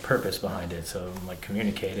got like a purpose behind it. So I'm like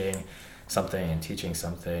communicating something and teaching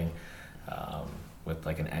something with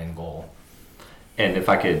like an end goal. And if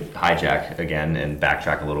I could hijack again and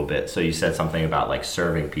backtrack a little bit. So you said something about like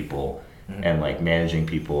serving people and like managing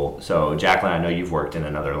people. So Jacqueline, I know you've worked in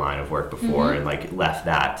another line of work before and like left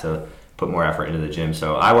that to put more effort into the gym.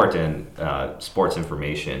 So I worked in sports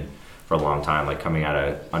information for a long time, like coming out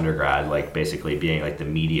of undergrad, like basically being like the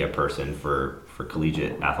media person for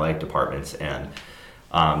collegiate athletic departments. And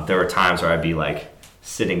there were times where I'd be like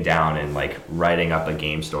sitting down and like writing up a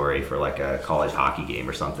game story for like a college hockey game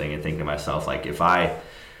or something, and thinking to myself, like, if I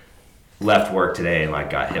left work today and like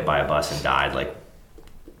got hit by a bus and died, like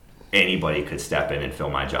anybody could step in and fill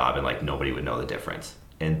my job and like nobody would know the difference.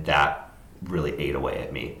 And that really ate away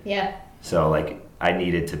at me. Yeah. So like I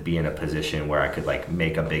needed to be in a position where I could like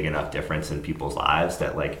make a big enough difference in people's lives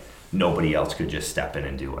that like nobody else could just step in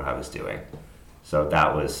and do what I was doing. So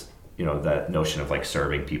that was, you know, that notion of like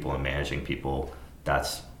serving people and managing people,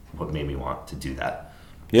 that's what made me want to do that.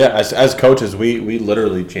 Yeah, as coaches, we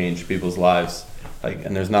literally change people's lives, like,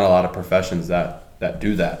 and there's not a lot of professions that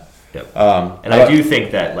do that. Yep. And I do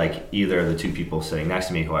think that like either of the two people sitting next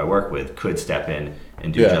to me who I work with could step in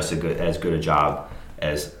and do just as good a job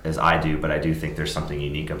as I do, but I do think there's something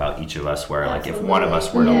unique about each of us where like if one of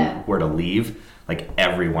us were to leave, like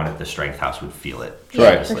everyone at the Strength House would feel it.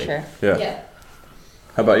 Right. For sure. Yeah.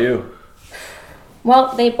 How about you?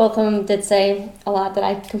 Well, both of them did say a lot that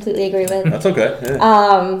I completely agree with. That's okay.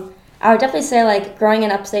 Yeah. I would definitely say, like, growing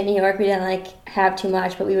in upstate New York, we didn't, like, have too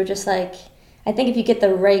much, but we were just, like, I think if you get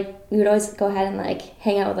the right, we would always go ahead and, like,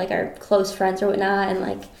 hang out with, like, our close friends or whatnot and,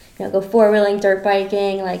 like, you know, go four-wheeling, dirt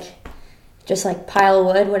biking, like, just like pile of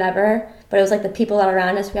wood, whatever. But it was like the people that were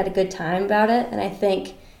around us, we had a good time about it. And I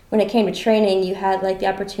think when it came to training, you had like the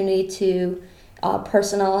opportunity to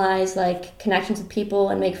personalize like connections with people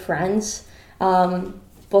and make friends.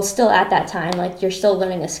 Well, still at that time, like you're still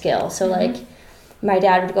learning a skill. So like my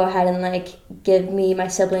dad would go ahead and like give me, my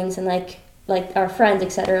siblings, and like our friends,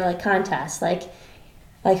 etc., like contests, like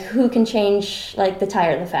who can change like the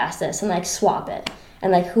tire the fastest and like swap it,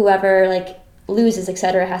 and like whoever like loses,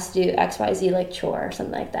 etc., has to do XYZ like chore or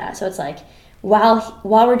something like that. So it's like while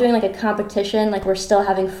we're doing like a competition, like we're still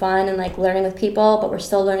having fun and like learning with people, but we're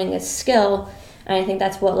still learning a skill. And I think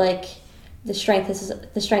that's what like the strength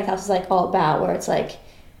house is like all about, where it's like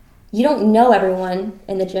you don't know everyone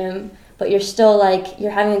in the gym, but you're still like,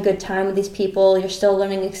 you're having a good time with these people, you're still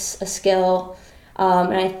learning a skill.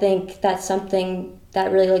 And I think that's something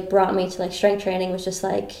that really like brought me to like strength training, was just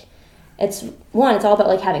like, it's all about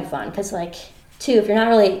like having fun. Because like, two, if you're not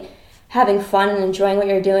really having fun and enjoying what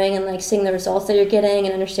you're doing and like seeing the results that you're getting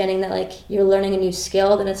and understanding that like you're learning a new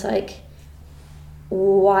skill, then it's like,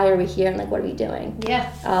 why are we here and like what are we doing? Yeah.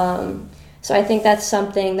 So I think that's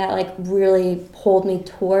something that like really pulled me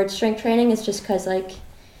towards strength training, is just because like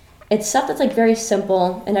it's stuff that's like very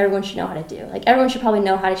simple and everyone should know how to do. Like everyone should probably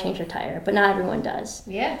know how to change their tire, but not everyone does.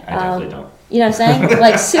 Yeah. I definitely don't. You know what I'm saying?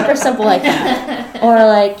 Like super simple like that. Or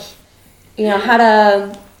like, you know, how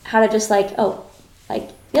to just like, like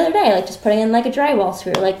the other day, like just putting in like a drywall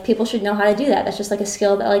screw. Like people should know how to do that. That's just like a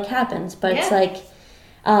skill that like happens. But it's like,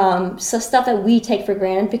 so stuff that we take for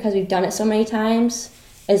granted because we've done it so many times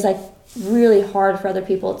is like really hard for other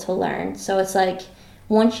people to learn. So it's like,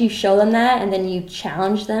 once you show them that and then you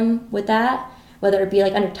challenge them with that, whether it be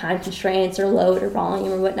like under time constraints or load or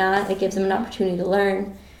volume or whatnot, it gives them an opportunity to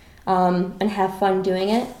learn and have fun doing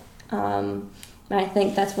it. And I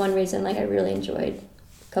think that's one reason like I really enjoyed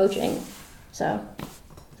coaching. So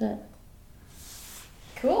that's it.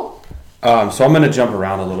 Cool. So I'm gonna jump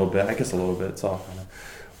around a little bit. I guess a little bit. It's all kind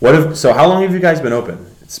of. So how long have you guys been open?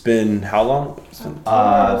 It's been how long?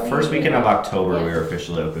 First weekend of October, we were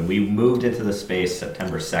officially open. We moved into the space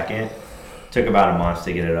September 2nd. Took about a month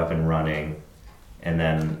to get it up and running. And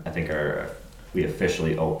then I think we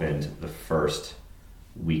officially opened the first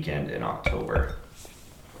weekend in October.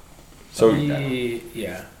 So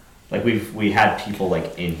yeah. Like we had people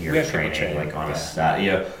like in here We had people training, training, like on yeah. a Saturday.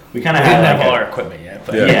 You know, we kind We of didn't had have like all our equipment yet,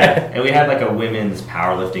 but yeah, and we had like a women's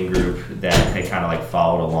powerlifting group that had kind of like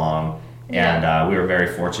followed along, and we were very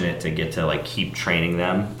fortunate to get to like keep training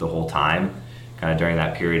them the whole time, kind of during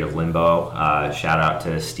that period of limbo. Shout out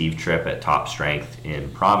to Steve Tripp at Top Strength in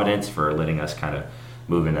Providence for letting us kind of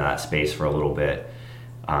move into that space for a little bit.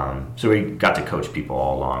 So we got to coach people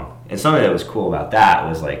all along, and something that was cool about that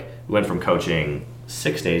was like we went from coaching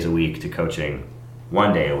 6 days a week to coaching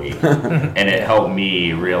 1 day a week, and it helped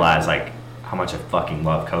me realize like how much I fucking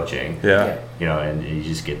love coaching. Yeah. You know, and you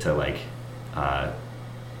just get to like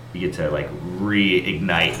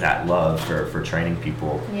reignite that love for training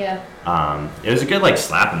people. Yeah. It was a good like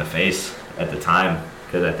slap in the face at the time,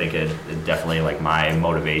 because I think it definitely like my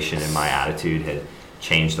motivation and my attitude had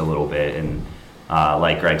changed a little bit, and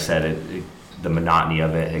like Greg said, the monotony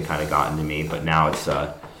of it had kind of gotten to me. But now it's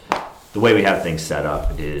the way we have things set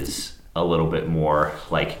up is a little bit more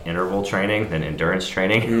like interval training than endurance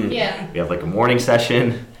training. Yeah. We have like a morning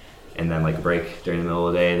session, and then like a break during the middle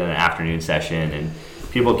of the day, then an afternoon session, and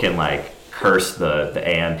people can like curse the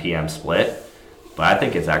AM PM split, but I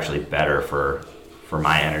think it's actually better for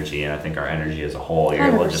my energy, and I think our energy as a whole. You're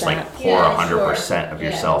able to just like pour 100% of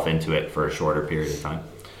yourself into it for a shorter period of time.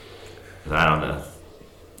 'Cause I don't know.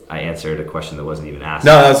 I answered a question that wasn't even asked.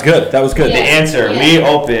 No, that was good. That was good. The answer, we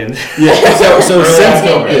opened. Yeah. So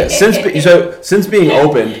October. since being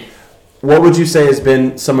opened, what would you say has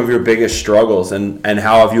been some of your biggest struggles, and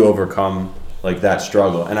how have you overcome like that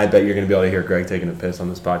struggle? And I bet you're going to be able to hear Greg taking a piss on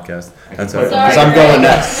this podcast. That's okay. Because I'm going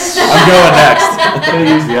next. I'm going next. I'm going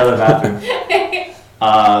to use the other bathroom.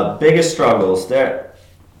 Biggest struggles. They're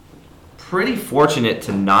pretty fortunate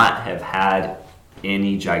to not have had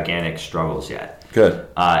any gigantic struggles yet. Good.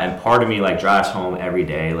 And part of me like drives home every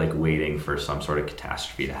day like waiting for some sort of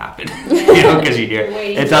catastrophe to happen. You know, because you hear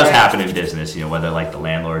it does happen in business. You know, whether like the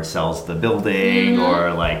landlord sells the building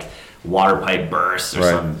or like water pipe bursts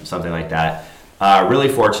or something like that. Really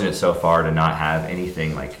fortunate so far to not have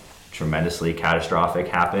anything like tremendously catastrophic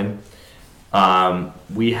happen.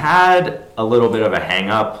 We had a little bit of a hang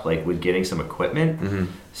up like with getting some equipment.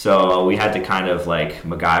 So we had to kind of like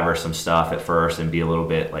MacGyver some stuff at first and be a little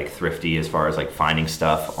bit like thrifty as far as like finding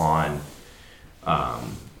stuff on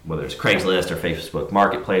whether it's Craigslist or Facebook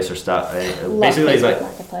Marketplace or stuff. Basically, like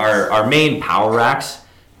our main power racks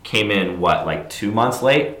came in like 2 months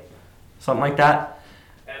late. something like that.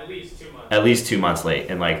 At least 2 months. At least 2 months late,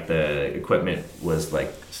 and like the equipment was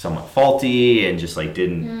like somewhat faulty and just like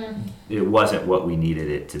it wasn't what we needed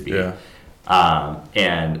it to be. Yeah.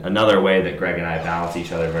 And another way that Greg and I balance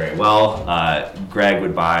each other very well, Greg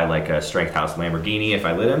would buy like a Strength House Lamborghini if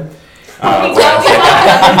I let him. You and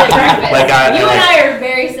I are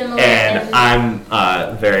very similar. And I'm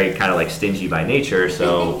very kind of like stingy by nature,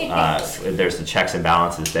 so there's the checks and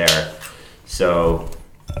balances there. So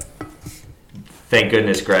thank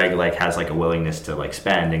goodness Greg like has like a willingness to like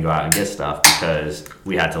spend and go out and get stuff, because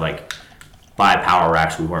we had to like buy power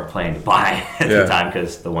racks we weren't planning to buy at the time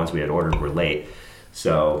because the ones we had ordered were late.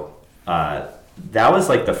 So that was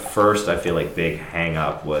like the first, I feel like, big hang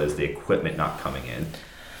up was the equipment not coming in.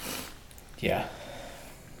 Yeah.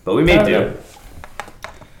 But we made do.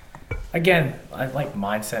 Again, I like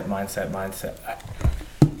mindset.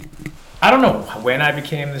 I don't know when I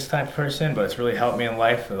became this type of person, but it's really helped me in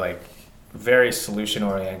life. Like, very solution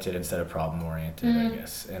oriented instead of problem oriented, I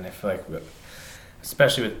guess. And I feel like,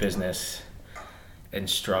 especially with business and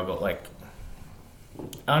struggle, like,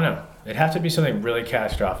 I don't know, it'd have to be something really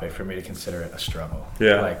catastrophic for me to consider it a struggle.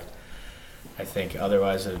 Yeah. Like, I think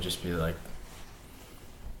otherwise it would just be like,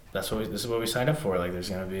 this is what we signed up for. Like, there's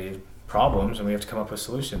going to be problems and we have to come up with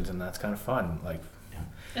solutions, and that's kind of fun. Like,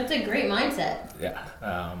 that's a great mindset. yeah.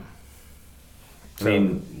 I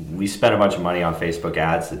mean, we spent a bunch of money on Facebook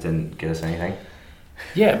ads that didn't get us anything.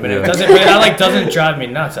 Yeah, but it doesn't. But that like doesn't drive me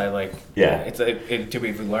nuts. I like. Yeah. It's like, did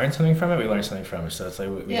we learn something from it? We learned something from it. So it's like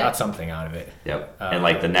we got something out of it. Yep. And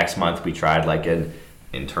like the next month we tried like an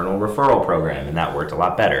internal referral program, and that worked a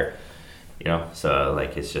lot better. You know, so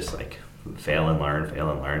like it's just like fail and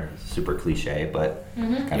learn. Super cliche, but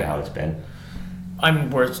kind of how it's been.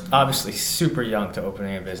 We're obviously super young to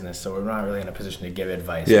opening a business, so we're not really in a position to give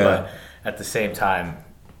advice. Yeah. But at the same time,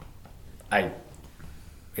 like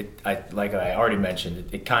I already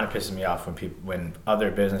mentioned, it kind of pisses me off when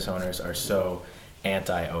other business owners are so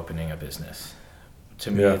anti-opening a business.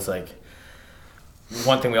 To me, it's like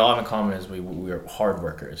one thing we all have in common is we're hard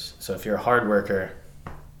workers. So if you're a hard worker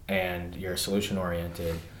and you're solution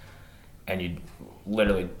oriented and you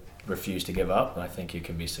literally refuse to give up, I think you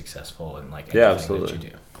can be successful in like anything that you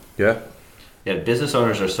do. Yeah. Yeah, business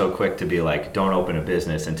owners are so quick to be like, don't open a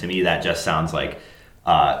business. And to me, that just sounds like,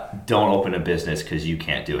 don't open a business because you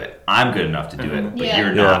can't do it. I'm good enough to do it, but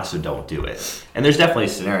you're not, so don't do it. And there's definitely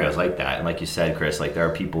scenarios like that. And like you said, Chris, like there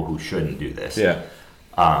are people who shouldn't do this. Yeah.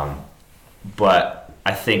 But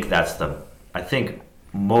I think I think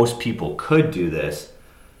most people could do this,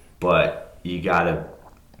 but you gotta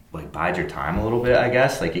like bide your time a little bit, I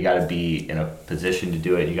guess. Like you gotta be in a position to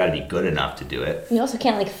do it. You gotta be good enough to do it. You also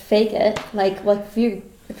can't like fake it. Like if you're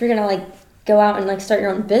gonna like go out and like start your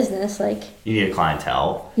own business, like You need a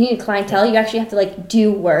clientele. you need clientele. You actually have to like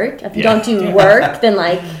do work. If you don't do work, then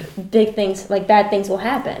like big things, like bad things will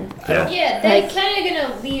happen. Yeah, that's kind of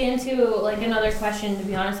gonna lead into like another question, to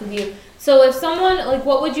be honest with you. So if someone, like,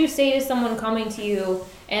 what would you say to someone coming to you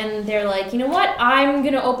and they're like, you know what, I'm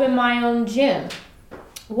gonna open my own gym?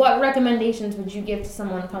 What recommendations would you give to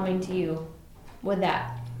someone coming to you with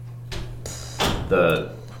that?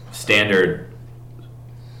 The standard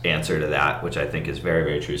answer to that, which I think is very,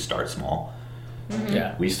 very true, start small.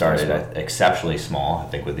 Yeah. We started exceptionally small, I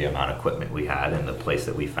think, with the amount of equipment we had and the place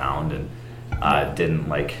that we found, and didn't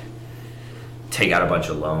like take out a bunch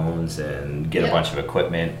of loans and get a bunch of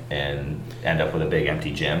equipment and end up with a big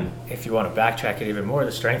empty gym. If you want to backtrack it even more,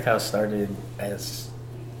 the Strength House started as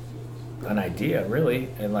an idea, really,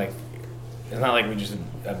 and like it's not like we just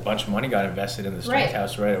a bunch of money got invested in the Strength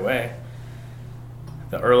House right away.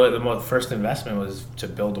 The first investment was to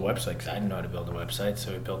build a website because I didn't know how to build a website,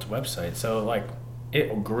 so we built a website. So like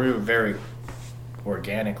it grew very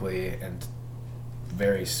organically and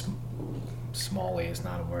very smally is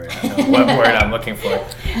not a word. I don't know what word I'm looking for.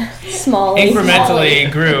 Small.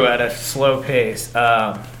 Incrementally grew at a slow pace.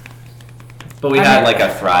 But we had like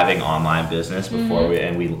a thriving online business before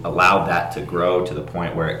we allowed that to grow to the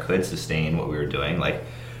point where it could sustain what we were doing. Like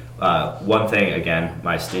one thing, again,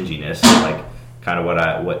 my stinginess, like kind of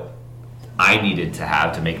what I needed to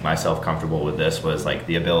have to make myself comfortable with this was like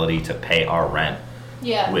the ability to pay our rent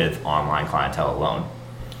with online clientele alone.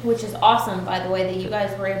 Which is awesome, by the way, that you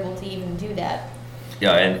guys were able to even do that.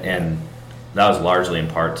 Yeah, and that was largely in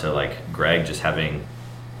part to like Greg just having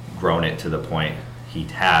grown it to the point he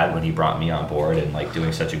had when he brought me on board and like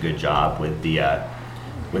doing such a good job with the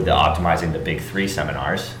optimizing the Big 3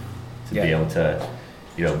 seminars to be able to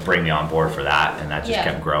bring me on board for that, and that just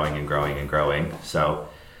kept growing and growing and growing. So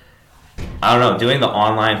I don't know, doing the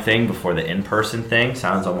online thing before the in-person thing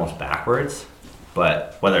sounds almost backwards,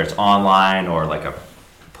 but whether it's online or like a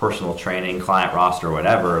personal training, client roster,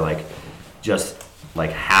 whatever, like just like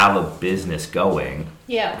have a business going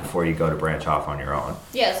Yeah. before you go to branch off on your own.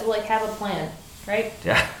 Yeah. So like have a plan, right?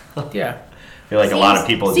 Yeah. Yeah. I feel like a lot of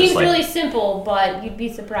people seems just like, really simple, but you'd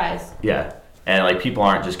be surprised. yeah. And like people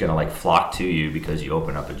aren't just gonna like flock to you because you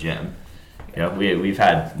open up a gym. You know, we've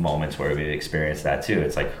had moments where we've experienced that too.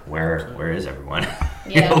 It's like where is everyone?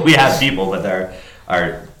 You know, Yeah. we have people, but there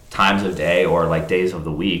are times of day or like days of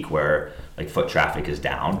the week where like foot traffic is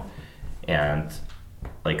down, and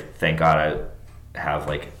like thank God I have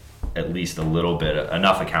like at least a little bit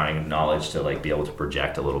enough accounting knowledge to like be able to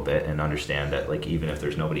project a little bit and understand that like even if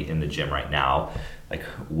there's nobody in the gym right now, like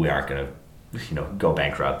we aren't gonna, you know, go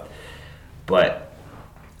bankrupt. But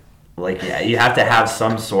like, yeah, you have to have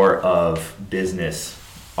some sort of business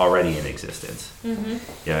already in existence. Mm-hmm.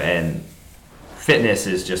 You know, and fitness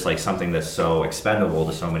is just like something that's so expendable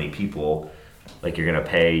to so many people. Like you're gonna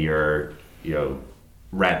pay your, you know,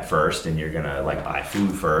 rent first, and you're gonna like buy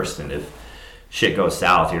food first, and if shit goes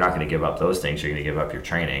south, you're not gonna give up those things. You're gonna give up your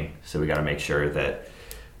training. So we got to make sure that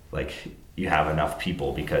like you have enough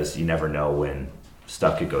people, because you never know when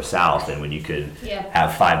stuff could go south, and when you could Yeah.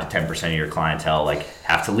 have 5 to 10% of your clientele like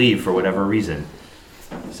have to leave for whatever reason.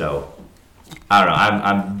 So I don't know.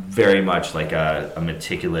 I'm very much like a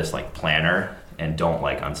meticulous like planner and don't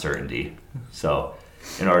like uncertainty. So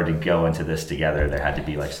in order to go into this together, there had to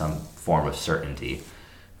be like some form of certainty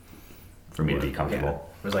for me to be Yeah. comfortable.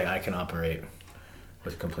 It was like I can operate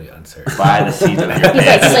with complete uncertainty. By the seat of your He's like,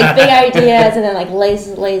 pants. just like big ideas and then like lays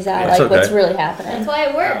out It's like what's okay. really happening. That's why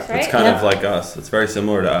it works, right? It's kind Yeah. of like us. It's very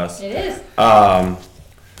similar to us. It is.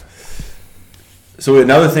 So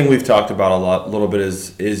another thing we've talked about a little bit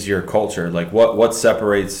is your culture. Like what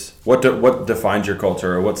separates what defines your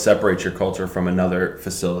culture, or what separates your culture from another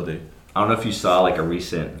facility? I don't know if you saw like a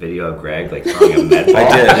recent video of Greg like throwing a med ball.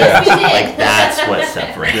 I did, yeah. You did. Like that's what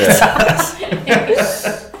separates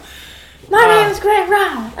us. My name is Greg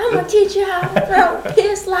Ryan. I'm gonna teach you how to throw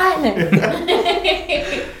Pierce Lightning.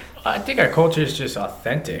 I think our culture is just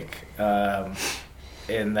authentic,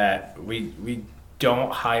 in that we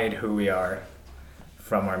don't hide who we are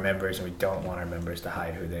from our members, and we don't want our members to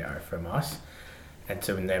hide who they are from us. And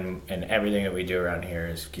so then everything that we do around here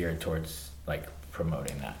is geared towards like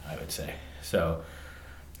promoting that, I would say. So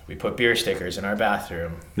we put beer stickers in our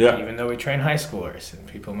bathroom, Yeah. even though we train high schoolers, and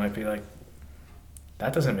people might be like,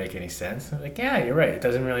 that doesn't make any sense. I'm like, yeah, you're right. It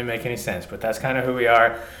doesn't really make any sense, but that's kind of who we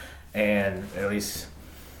are, and at least,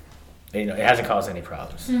 you know, it hasn't caused any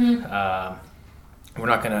problems. We're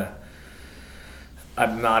not gonna.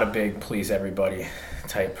 I'm not a big please everybody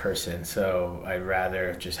type person, so I'd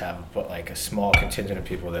rather just have like a small contingent of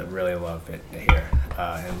people that really love it here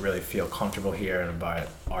and really feel comfortable here and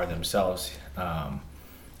are themselves. And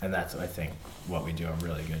that's, I think, what we do a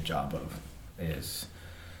really good job of is.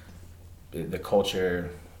 The culture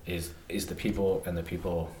is the people, and the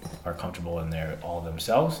people are comfortable and they're all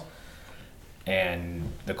themselves, and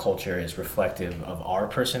the culture is reflective of our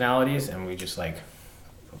personalities, and we just like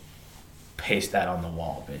paste that on the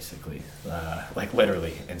wall basically, like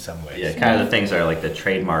literally in some ways. Yeah, kind of the things that are like the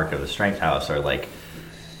trademark of the Strength House are like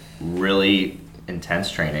really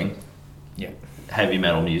intense training, Yeah. heavy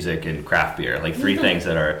metal music, and craft beer. Like three things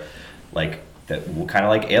that are like that will kind of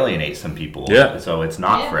like alienate some people. Yeah. So it's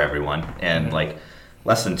not Yeah. for everyone. And like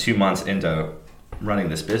less than 2 months into running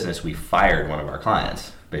this business, we fired one of our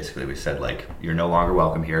clients. Basically, we said like, you're no longer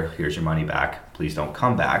welcome here. Here's your money back. Please don't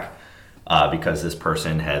come back. Because this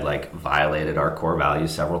person had like violated our core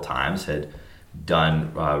values several times, had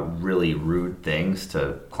done really rude things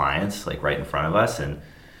to clients like right in front of us, and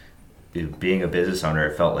being a business owner,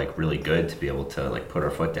 it felt like really good to be able to like put our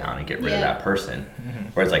foot down and get rid of Yeah. that person.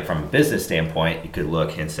 Whereas like from a business standpoint, you could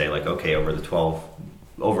look and say like, okay, over a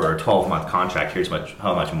 12-month contract, here's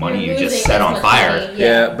how much money You're you just losing set this on much fire. money.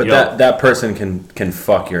 Yeah, but You know- that person can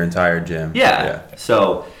fuck your entire gym. Yeah.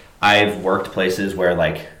 So I've worked places where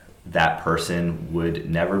like that person would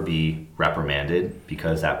never be reprimanded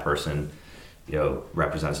because that person, you know,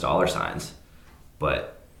 represents dollar signs.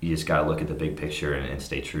 But you just got to look at the big picture and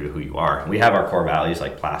stay true to who you are. We have our core values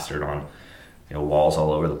like plastered on, you know, walls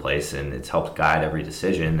all over the place, and it's helped guide every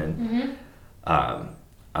decision. And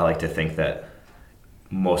I like to think that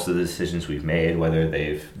most of the decisions we've made, whether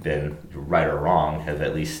they've been right or wrong, have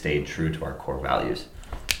at least stayed true to our core values.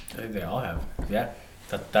 I think they all have. Yeah.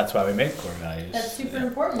 That's why we make core values. That's super I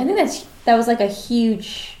important. think that was like a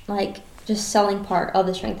huge like just selling part of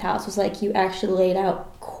the Strength House was like you actually laid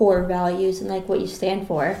out core values and like what you stand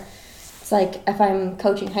for. It's it's like if I'm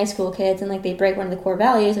coaching high school kids and like they break one of the core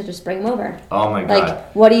values, I just bring them over. Oh my God.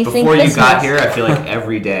 Like, what do you think? Before you got means? here, I feel like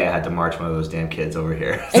every day I had to march one of those damn kids over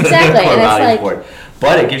here. Exactly, and it's like, board.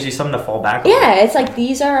 But it gives you something to fall back on. Yeah, it's like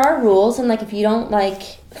these are our rules, and like if you don't like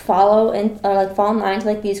follow and or like fall in line to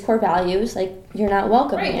like these core values, like you're not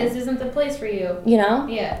welcome Right, here. this isn't the place for you. You know?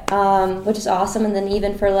 Yeah. Which is awesome. And then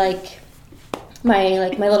even for like my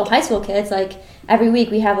little high school kids, like every week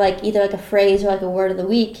we have like either like a phrase or like a word of the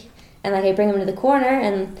week, and like I bring them to the corner,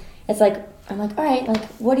 and it's like I'm like, all right, like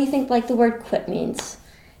what do you think like the word quit means?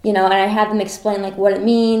 You know, and I have them explain like what it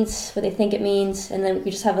means, what they think it means, and then we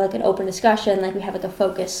just have like an open discussion, like we have like a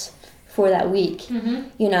focus for that week. Mm-hmm.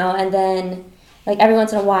 You know, and then like every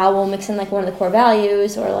once in a while we'll mix in like one of the core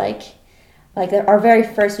values, or like our very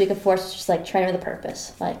first week of force is just like train with a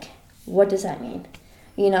purpose. Like, what does that mean?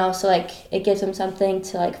 You know, so like it gives them something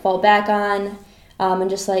to like fall back on, and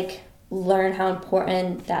just like learn how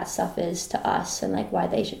important that stuff is to us, and like why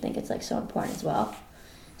they should think it's like so important as well.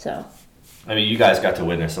 So I mean, you guys got to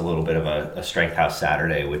witness a little bit of a Strength House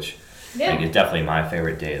Saturday, which I think is definitely my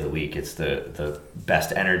favorite day of the week. It's the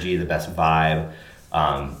best energy, the best vibe.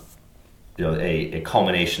 You know, a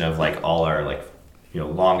culmination of like all our like, you know,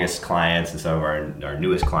 longest clients and some of our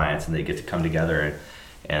newest clients, and they get to come together,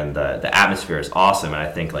 and the atmosphere is awesome. And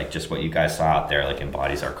I think like just what you guys saw out there like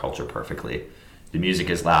embodies our culture perfectly. The music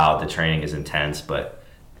is loud, the training is intense, but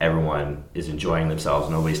everyone is enjoying themselves.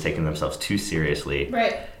 Nobody's taking themselves too seriously.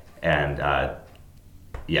 Right. And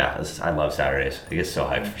yeah, I love Saturdays. I get so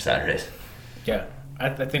hyped for Saturdays. Yeah, I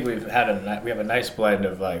think we have a nice blend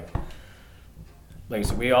of like I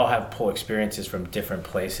said, we all have pull experiences from different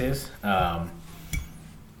places.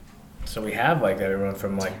 So we have like everyone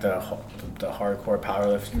from like the hardcore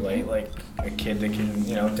powerlift, like a kid that can,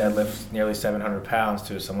 you know, deadlift nearly 700 pounds,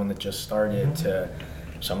 to someone that just started, to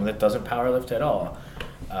someone that doesn't powerlift at all.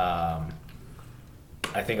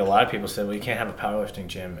 I think a lot of people said, well, you can't have a powerlifting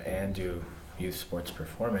gym and do youth sports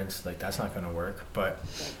performance. Like, that's not going to work. But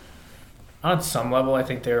on some level, I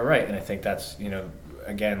think they're right. And I think that's, you know,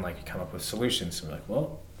 again, like you come up with solutions. So we're like,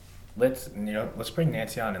 well, let's bring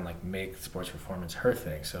Nancy on and like make sports performance her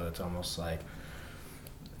thing. So it's almost like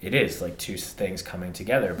it is like two things coming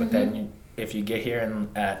together. But then if you get here and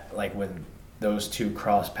at like when those two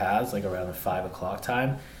cross paths, like around the 5 o'clock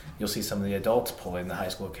time, you'll see some of the adults pulling the high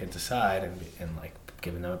school kids aside and like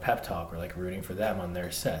giving them a pep talk or like rooting for them on their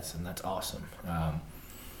sets, and that's awesome.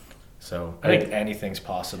 So I think anything's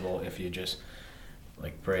possible if you just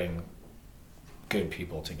like bring good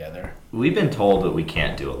people together. We've been told that we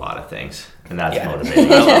can't do a lot of things, and that's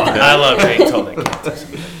motivating. I love being told I can't do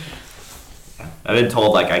something. I've been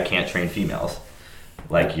told like I can't train females.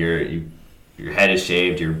 Like your head is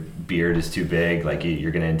shaved, your beard is too big, like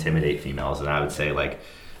you're gonna intimidate females. And I would say like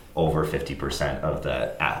over 50% of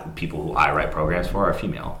the people who I write programs for are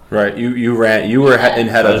female. Right. You were in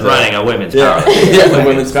head I was of running a women's powerlifting. powerlifting. The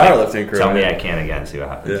women's powerlifting crew. Tell me I can again, see what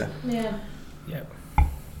happens.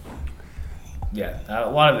 Yeah, a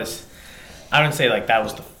lot of this, I wouldn't say like that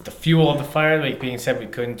was the fuel of the fire, like being said we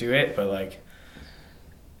couldn't do it, but like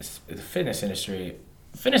the fitness industry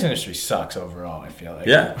sucks overall, I feel like.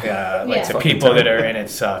 The people that are in it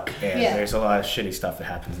suck, and there's a lot of shitty stuff that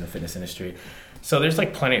happens in the fitness industry. So there's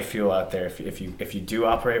like plenty of fuel out there if you do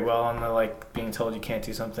operate well on the like being told you can't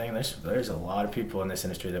do something. There's a lot of people in this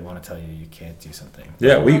industry that want to tell you can't do something.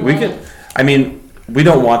 Yeah, we can. I mean, we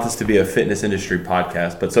don't want this to be a fitness industry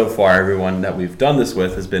podcast, but so far everyone that we've done this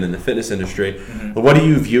with has been in the fitness industry. Mm-hmm. But what do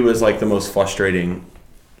you view as like the most frustrating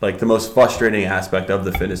aspect of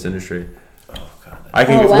the fitness industry?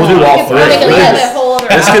 We'll do all three.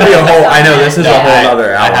 This could be a whole. I know this is a whole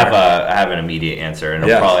other hour. I have an immediate answer, and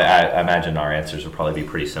probably I imagine our answers will probably be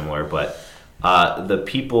pretty similar. But the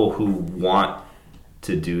people who want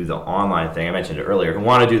to do the online thing, I mentioned it earlier, who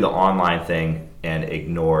want to do the online thing and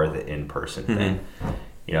ignore the in-person thing.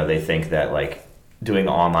 You know, they think that like doing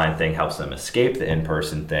the online thing helps them escape the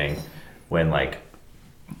in-person thing, when like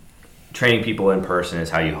training people in person is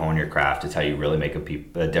how you hone your craft. It's how you really make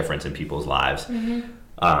a difference in people's lives.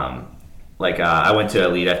 I went to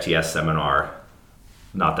Elite FTS seminar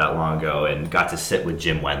not that long ago and got to sit with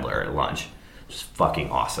Jim Wendler at lunch. Just fucking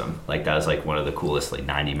awesome. Like that was like one of the coolest like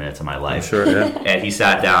 90 minutes of my life. Sure, yeah. And he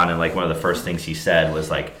sat down and like one of the first things he said was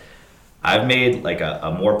like, I've made like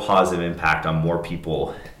a more positive impact on more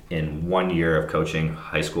people in 1 year of coaching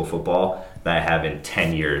high school football than I have in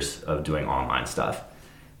 10 years of doing online stuff.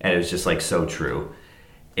 And it was just like so true.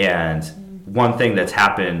 And one thing that's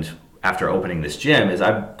happened after opening this gym is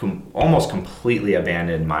I've almost completely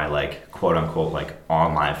abandoned my like quote unquote like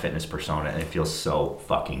online fitness persona, and it feels so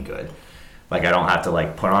fucking good. Like, I don't have to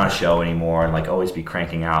like put on a show anymore and like always be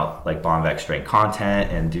cranking out like Bonvec strength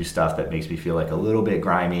content and do stuff that makes me feel like a little bit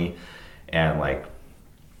grimy, and like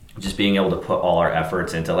just being able to put all our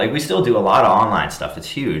efforts into, like, we still do a lot of online stuff. It's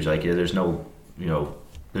huge. Like, there's no,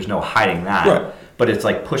 there's no hiding that. Right. But it's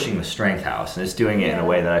like pushing the strength house, and it's doing it in a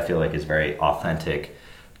way that I feel like is very authentic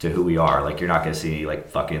to who we are. Like, you're not going to see like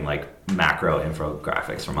fucking like macro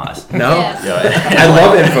infographics from us. No, Yeah. I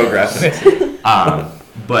love infographics.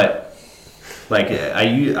 But like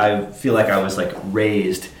I feel like I was like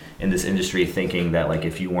raised in this industry thinking that like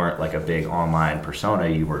if you weren't like a big online persona,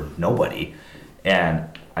 you were nobody, and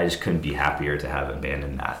I just couldn't be happier to have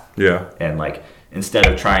abandoned that. Yeah. And like, instead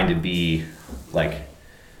of trying to be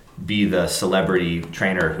the celebrity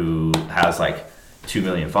trainer who has like 2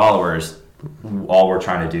 million followers, all we're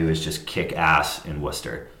trying to do is just kick ass in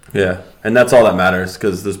Worcester. Yeah, and that's all that matters,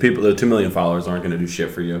 because those people, the 2 million followers, aren't going to do shit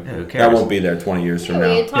for you. Yeah, who cares? That won't be there 20 years from We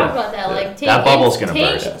now. had talked Yeah. about that. Yeah. Like, take That bubble's gonna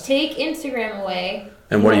burst. Take Instagram away.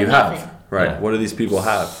 And what do you have? nothing. Right. Yeah. What do these people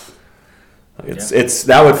have? It's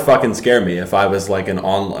that would fucking scare me if I was like I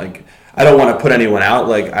don't want to put anyone out,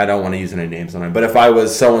 like I don't want to use any names on it, but if I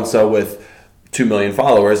was so and so with 2 million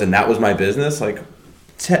followers and that was my business,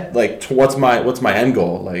 what's my end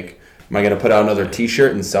goal? Like, am I gonna put out another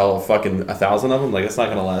T-shirt and sell fucking 1,000 of them? Like, it's not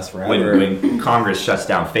gonna last forever. When Congress shuts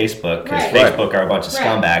down Facebook, because Right. Facebook are a bunch of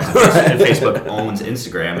Right. scumbags, and Facebook owns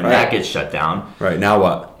Instagram, and that gets shut down. Right, now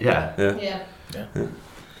what? Yeah. Yeah.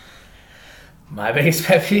 My biggest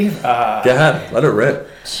pet peeve. Go ahead, let it rip.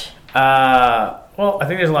 Well, I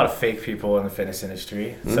think there's a lot of fake people in the fitness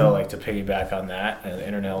industry. Mm-hmm. So, like, to piggyback on that, the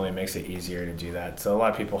internet only makes it easier to do that. So a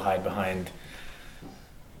lot of people hide behind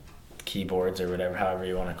keyboards or whatever, however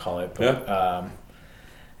you want to call it. But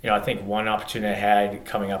I think one opportunity I had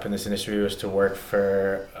coming up in this industry was to work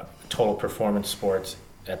for Total Performance Sports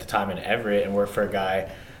at the time in Everett, and work for a guy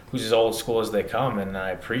who's as old school as they come, and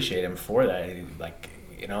I appreciate him for that.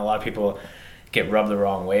 A lot of people get rubbed the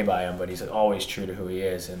wrong way by him, but he's always true to who he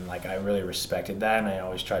is, and like I really respected that, and I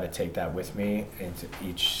always try to take that with me into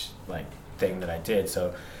each like thing that I did.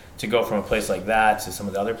 So to go from a place like that to some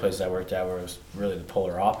of the other places I worked at where it was really the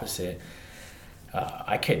polar opposite,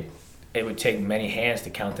 it would take many hands to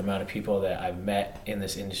count the amount of people that I've met in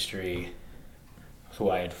this industry who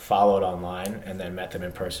I had followed online and then met them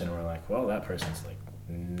in person and were like, well, that person's like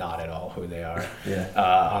not at all who they are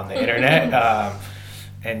on the internet.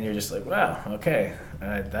 And you're just like, wow, okay,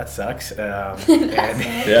 that sucks. And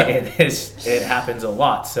it happens a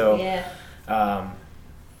lot. So,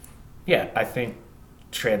 I think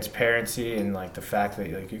transparency and like the fact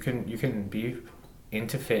that like you can be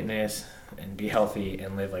into fitness and be healthy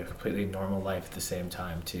and live like a completely normal life at the same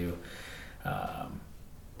time too.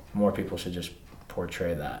 More people should just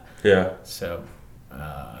portray that. Yeah. So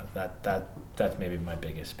that's maybe my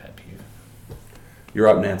biggest pet peeve. You're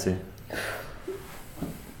up, Nancy.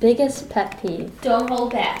 Biggest pet peeve. Don't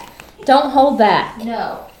hold back. Don't hold back.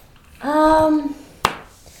 No.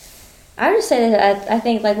 I would just say that I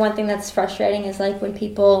think like one thing that's frustrating is like when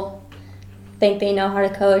people think they know how to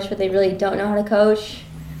coach, but they really don't know how to coach,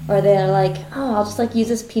 or they're like, oh, I'll just like use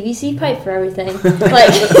this PVC pipe for everything.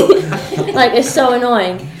 like it's so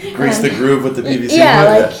annoying. Grease the groove with the PVC.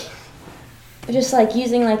 Yeah, just like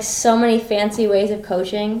using like so many fancy ways of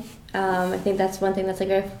coaching. I think that's one thing that's like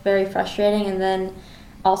very, very frustrating, and then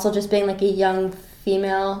also just being like a young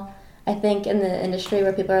female, I think, in the industry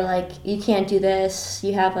where people are like, you can't do this,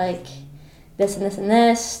 you have like this and this and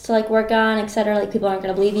this to like work on, etc. Like people aren't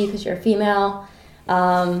going to believe you because you're a female.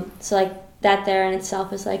 So like that there in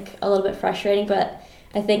itself is like a little bit frustrating, but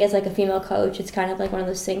I think as like a female coach, it's kind of like one of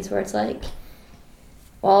those things where it's like,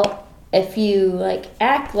 well, if you like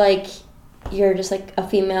act like you're just like a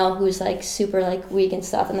female who's like super like weak and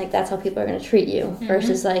stuff, and like that's how people are going to treat you,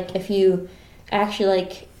 versus like if you actually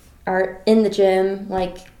like are in the gym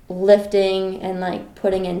like lifting and like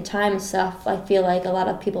putting in time and stuff, I feel like a lot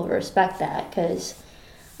of people respect that, because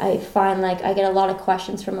I find like I get a lot of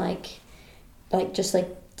questions from like just like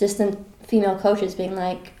distant female coaches being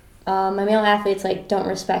like, my male athletes like don't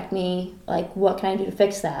respect me, like what can I do to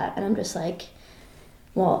fix that? And I'm just like,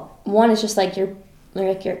 well, one is just like your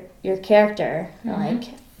character, like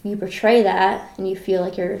you portray that and you feel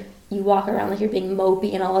like you walk around like you're being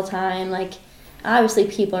mopey and all the time, like obviously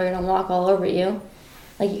people are gonna walk all over you.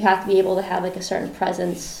 Like you have to be able to have like a certain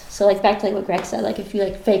presence. So like back to like what Greg said, like if you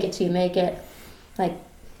like fake it till you make it, like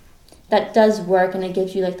that does work, and it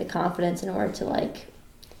gives you like the confidence in order to like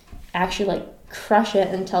actually like crush it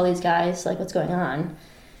and tell these guys like what's going on.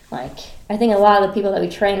 Like I think a lot of the people that we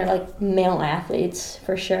train are like male athletes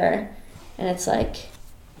for sure, and it's like,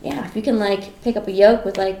 yeah, if you can like pick up a yoke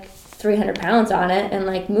with like 300 pounds on it and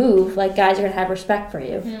like move, like guys are gonna have respect for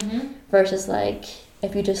you. Versus like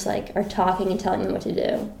if you just like are talking and telling them what to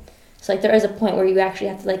do. So like there is a point where you actually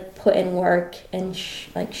have to like put in work and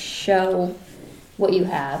like show what you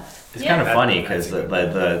have. It's kind of funny because Greg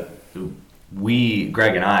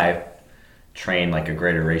and I train like a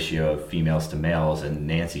greater ratio of females to males, and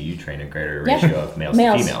Nancy, you train a greater ratio of males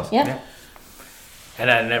to females. Yeah. And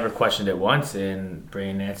I never questioned it once in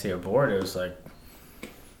bringing Nancy aboard. It was like,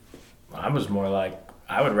 I was more like,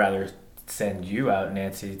 I would rather send you out,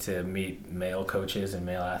 Nancy, to meet male coaches and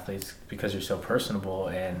male athletes because you're so personable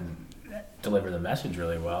and deliver the message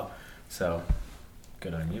really well. So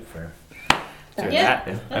good on you for doing that.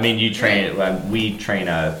 I mean, we train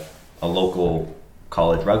a local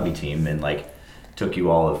college rugby team, and like took you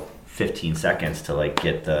all of 15 seconds to like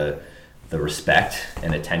get the respect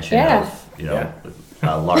and attention of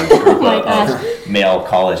a large group of male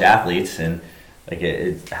college athletes, and like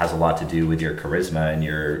it has a lot to do with your charisma and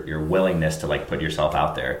your willingness to like put yourself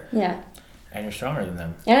out there. Yeah. And you're stronger than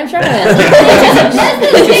them. And I'm stronger than them.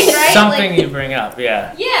 That's the thing, right? Something like, you bring up,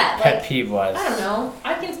 Yeah. Pet Like, peeve was. I don't know.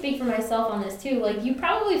 I can speak for myself on this too. Like, you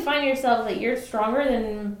probably find yourself that you're stronger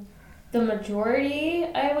than the majority,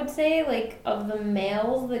 I would say, like, of the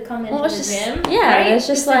males that come into the gym. Yeah, right? it's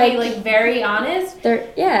just to like, be, like, very honest. we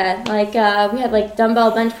had like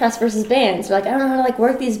dumbbell bench press versus bands. We're like, I don't know how to like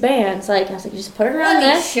work these bands. Like I was like, you just put it around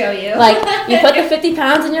Let me this. show you. Like you put the 50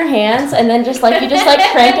 pounds in your hands, and then just like you just like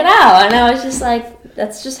crank it out. And I was just like,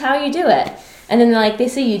 that's just how you do it. And then like they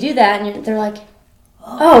see you do that, and they're like,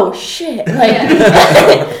 oh shit, like,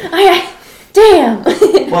 damn.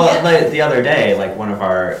 Well, like the other day, like one of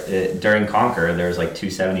our during Conquer, there was like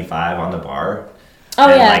 275 on the bar. Oh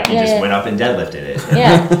and, yeah, like you just went up and deadlifted it.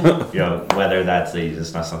 Yeah. You know, whether that's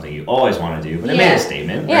it's not something you always want to do, but it made a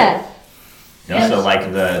statement. Yeah. Right? You know, so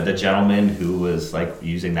like the gentleman who was like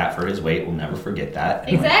using that for his weight will never forget that.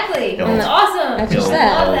 And, Exactly. He'll- That's awesome. That's He'll, just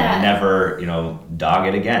that. Love that. never, dog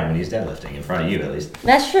it again when he's deadlifting in front of you, at least.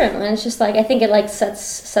 That's true, and it's just like I think it like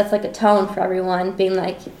sets like a tone for everyone, being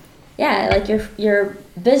like, yeah, like your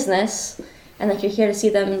business, and like you're here to see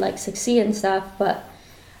them like succeed and stuff. But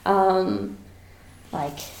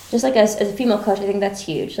like just like as a female coach, I think that's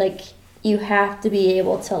huge. Like you have to be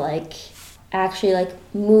able to like actually like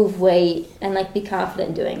move weight and like be confident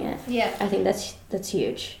in doing it. Yeah. I think that's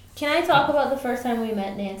huge. Can I talk about the first time we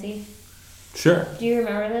met Nancy? Sure. Do you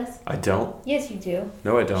remember this? I don't. Yes, you do.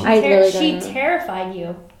 No, I don't. I really don't She remember. terrified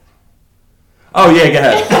you. Oh yeah, go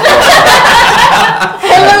ahead.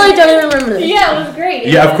 I literally don't even remember this. Yeah, it was great.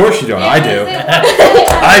 Yeah, of course you don't. I do.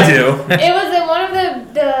 I do. It was at one of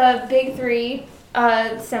the big three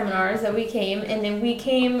seminars that we came, and then we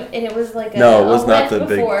came, and it was like No, it was a not lift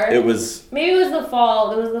the before. big. It was. Maybe it was the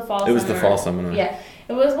fall. It was the fall. It was the fall seminar. Yeah,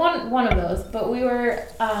 it was one of those. But we were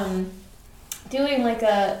doing like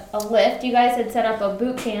a lift. You guys had set up a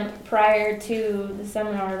boot camp prior to the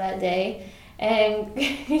seminar that day, and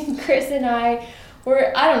Chris and I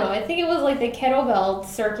were, I don't know, I think it was like the kettlebell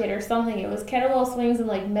circuit or something. It was kettlebell swings and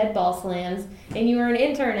like med ball slams, and you were an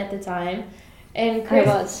intern at the time. And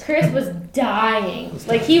Chris was dying.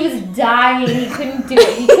 Like, he was dying. He couldn't do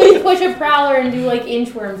it. He couldn't push a prowler and do, like,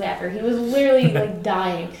 inchworms after. He was literally, like,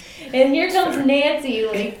 dying. And here comes Nancy,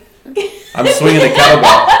 like... I'm swinging the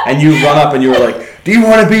kettlebell, and you run up and you were like, "Do you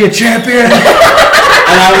want to be a champion?" And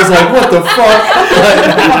I was like, "What the fuck?"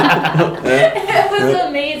 It was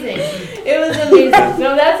amazing. It was amazing.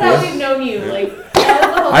 So that's how we've known you. Like, that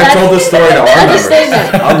was the whole... I've told this story to our members.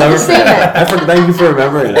 statement. I'll never That's a forget. Thank you for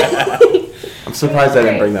remembering it. I'm surprised I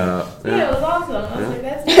didn't bring that up. Yeah, it was awesome. I was like,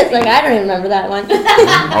 that's It's like I don't even remember that one. Oh,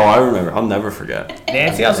 I remember. I'll never forget.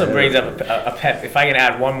 Nancy also brings up a pet. If I can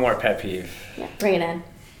add one more pet peeve, Yeah, bring it in.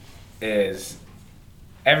 is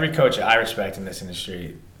every coach I respect in this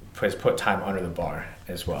industry has put time under the bar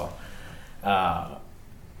as well.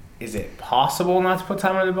 Is it possible not to put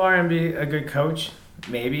time under the bar and be a good coach?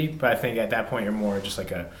 Maybe, but I think at that point you're more just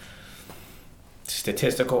like a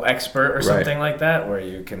statistical expert or something like that, where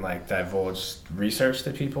you can like divulge research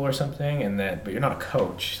to people or something, and that, but you're not a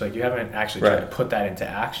coach. Like, you haven't actually tried to put that into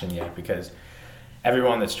action yet, because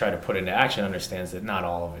everyone that's tried to put it into action understands that not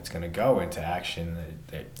all of it's going to go into action,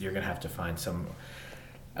 that you're going to have to find some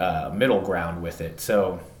middle ground with it.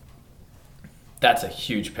 So that's a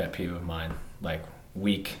huge pet peeve of mine, like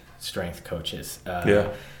weak strength coaches.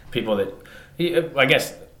 People that, I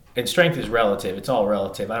guess, and strength is relative. It's all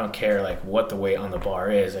relative. I don't care like what the weight on the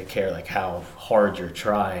bar is. I care like how hard you're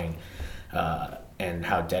trying and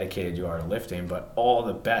how dedicated you are to lifting. But all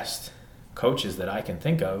the best coaches that I can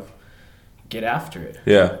think of get after it.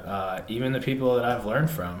 Yeah. Even the people that I've learned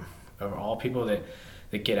from are all people that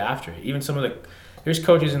get after it. Even some of the there's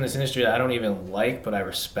coaches in this industry that I don't even like, but I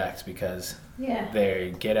respect because Yeah.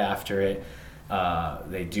 they get after it.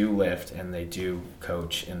 They do lift and they do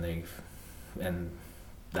coach and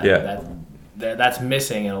that's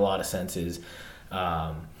missing in a lot of senses.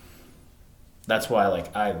 That's why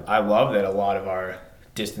I love that a lot of our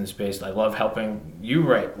distance based. I love helping you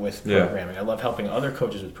with programming. I love helping other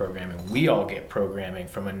coaches with programming. We all get programming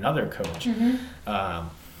from another coach.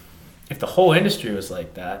 If the whole industry was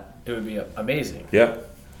like that, it would be amazing. Yeah.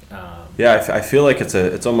 I feel like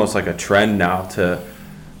it's almost like a trend now to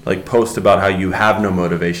like post about how you have no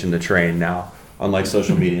motivation to train now on like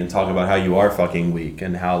social media and talk about how you are fucking weak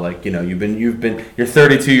and how like, you know, you're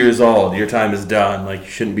 32 years old, your time is done, like you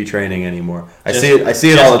shouldn't be training anymore. I see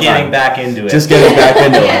it all the time. Just getting back into it. Just getting back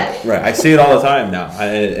into it. Right. I see it all the time now.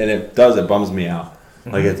 And it bums me out.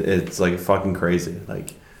 Like it's like fucking crazy.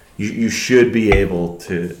 Like you should be able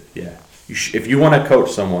to, if you want to coach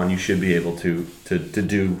someone, you should be able to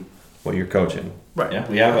do what you're coaching. Right. Yeah,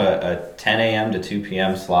 we have a 10 a.m. to 2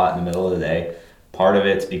 p.m. slot in the middle of the day. Part of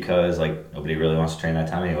it's because like nobody really wants to train that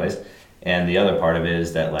time anyways, and the other part of it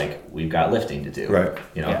is that like we've got lifting to do. Right.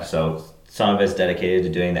 You know, so some of it's dedicated to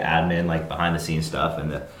doing the admin, like behind the scenes stuff,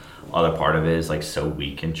 and the other part of it is like so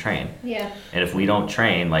we can train. Yeah. And if we don't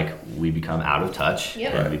train, like we become out of touch,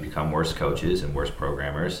 Yep. and we become worse coaches and worse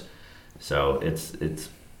programmers. So it's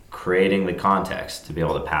creating the context to be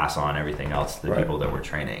able to pass on everything else to the people that we're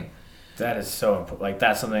training. That is so important. Like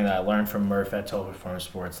that's something that I learned from Murph at Total Performance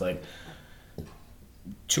Sports. Like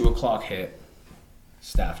 2:00 hit,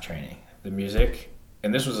 staff training, the music,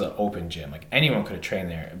 and this was an open gym. Like anyone could have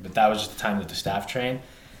trained there, but that was just the time that the staff trained.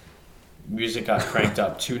 Music got cranked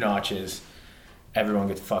up 2 notches. Everyone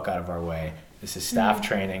get the fuck out of our way. This is staff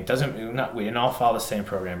training. We didn't all follow the same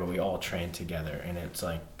program, but we all trained together. And it's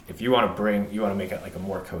like if you want to make it like a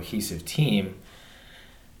more cohesive team.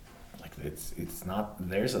 It's not,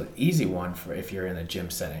 there's an easy one for if you're in a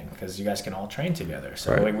gym setting because you guys can all train together.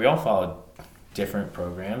 So like we all followed different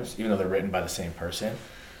programs, even though they're written by the same person.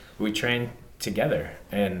 We train together,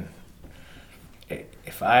 and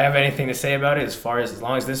if I have anything to say about it, as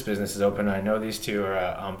long as this business is open, I know these two are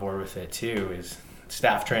on board with it too. Is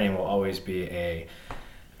staff training will always be a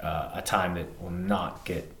time that will not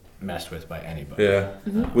get messed with by anybody. Yeah,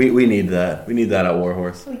 we need that. We need that at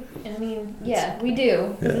Warhorse. I mean, we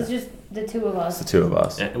do. This is just the two of us. It's the two of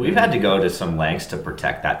us. And we've had to go to some lengths to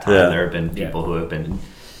protect that time. Yeah. There have been people who have been,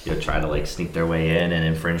 try to like sneak their way in and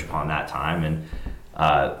infringe upon that time. And,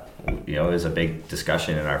 it was a big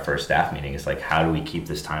discussion in our first staff meeting. It's like, how do we keep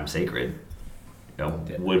this time sacred?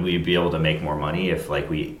 Would we be able to make more money if like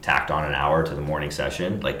we tacked on an hour to the morning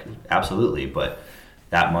session? Like, absolutely. But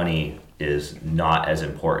that money is not as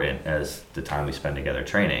important as the time we spend together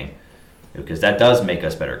training, because that does make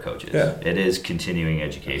us better coaches. Yeah. It is continuing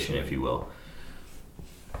education, if you will.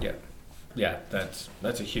 Yeah, that's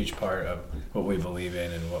a huge part of what we believe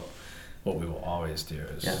in and what we will always do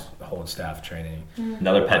is hold staff training.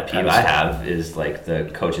 Another pet peeve I have is like the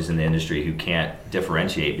coaches in the industry who can't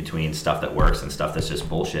differentiate between stuff that works and stuff that's just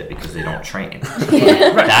bullshit because they don't train.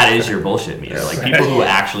 That is your bullshit meter. Like people who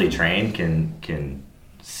actually train can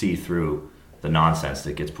see through the nonsense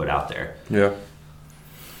that gets put out there. Yeah.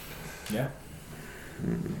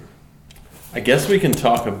 I guess we can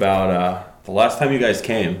talk about the last time you guys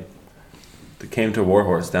came to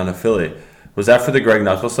Warhorse down to Philly. Was that for the Greg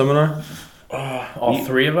Knuckles seminar? All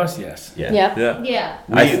 3 of us, yes.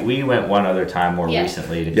 Yeah. We went one other time more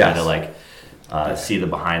recently to kind of like see the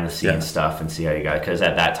behind the scenes stuff and see how you guys, because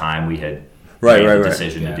at that time we had made the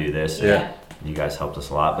decision to do this. Yeah. You guys helped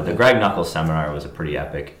us a lot, but the Greg Knuckles seminar was a pretty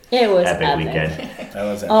epic. It was epic weekend. That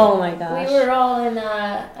was epic. Oh my gosh. We were all in,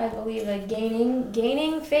 I believe, a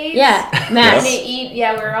gaining phase. Yeah, mass. We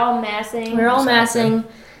were all massing. We were all massing.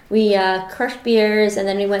 We crushed beers, and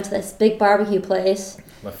then we went to this big barbecue place.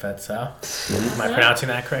 Lafette Sal. Am I pronouncing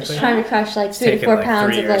that correctly? Trying to crush like 3 to 4 like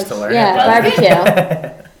pounds 3 of years to learn barbecue.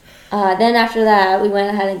 Then after that, we went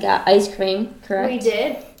ahead and got ice cream. Correct. We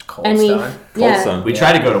did. Cold And Stone. We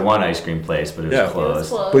tried to go to one ice cream place, but it was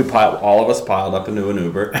closed. All of us piled up into an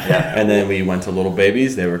Uber, and then we went to Little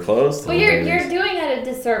Babies. They were closed. Well, you're doing that a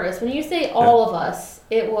disservice when you say all of us.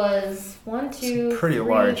 It was 1, 2, pretty 3,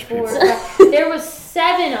 large 4, people. 5. There was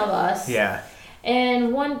 7 of us. Yeah.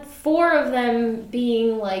 And 4 of them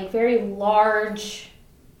being like very large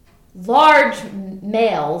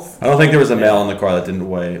males. I don't think there was a male in the car that didn't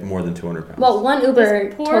weigh more than 200 pounds. Well, one Uber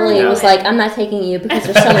This poor totally was guy. like, I'm not taking you because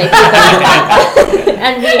there's so many people.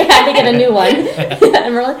 And we had to get a new one.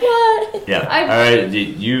 And we're like, what? Yeah. All right.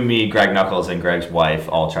 You, me, Greg Knuckles, and Greg's wife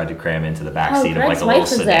all tried to cram into the back seat of like Greg's a little wife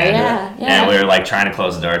was sedan. there, yeah. And we were like trying to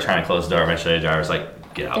close the door. Eventually the driver was like,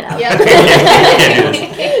 get out. Get out. Yep. Can't do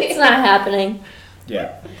this. It's not happening.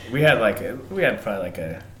 Yeah, we had probably like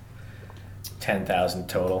a 10,000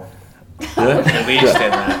 total Yeah. at least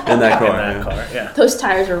In that car, yeah. car. Yeah. Those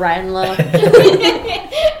tires were riding low. Hey,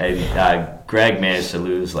 Greg managed to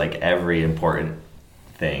lose like every important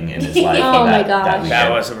thing in his life. Oh my gosh. That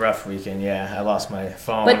weekend. was a rough weekend. Yeah, I lost my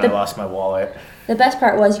phone. But I lost my wallet. The best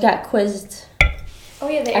part was you got quizzed Oh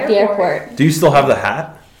yeah, the at the airport. Do you still have the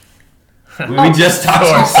hat? We just talked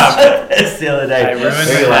about this the other day. I ruined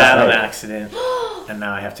Maybe the last hat on night. accident, and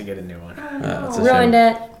now I have to get a new one That's a Ruined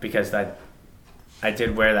shame. it. because I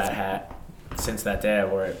did wear that hat. Since that day, I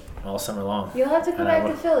wore it all summer long. You'll have to come And I back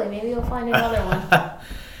to will- Philly. Maybe you'll find another one.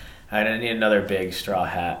 I didn't need another big straw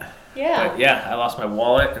hat. Yeah. But yeah, I lost my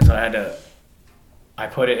wallet, and so I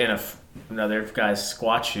put it in another guy's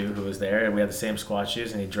squat shoe who was there, and we had the same squat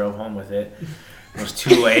shoes, and he drove home with it. It was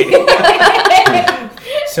too late.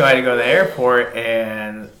 So I had to go to the airport,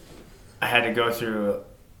 and I had to go through,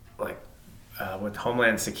 like, with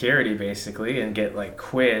Homeland Security, basically, and get, like,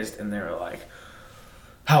 quizzed, and they were like,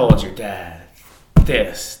 how old's your dad?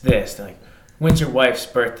 This. They're like, when's your wife's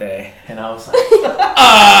birthday? And I was like,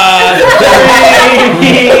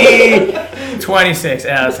 26.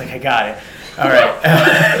 And I was like, I got it. All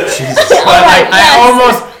right. Jesus. But Alright,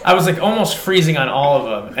 yes. I was like almost freezing on all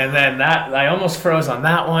of them, and then I almost froze on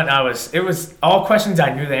that one. It was all questions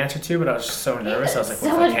I knew the answer to, but I was just so nervous. I was like,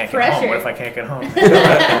 So what if I much can't get home? pressure. What if I can't get home?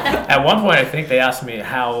 At one point, I think they asked me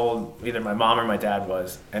how old either my mom or my dad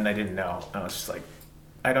was, and I didn't know. I was just like,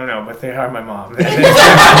 I don't know, but they are my mom. And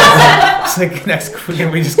it's like,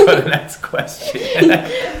 can we just go to the next question?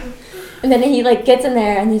 And then he like gets in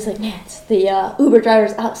there and he's like, Nance, the Uber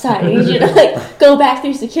driver's outside. I need you to like go back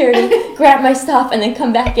through security, grab my stuff, and then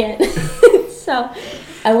come back in. So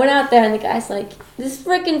I went out there and the guy's like, this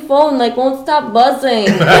freaking phone like won't stop buzzing.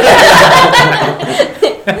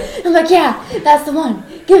 I'm like, yeah, that's the one.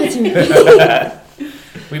 Give it to me.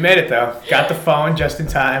 We made it though. Got the phone just in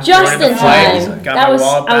time. Just Boarded the in flight, time. Got That my was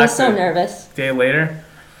wallet I was back so the nervous. day later.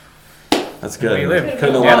 That's good. We live.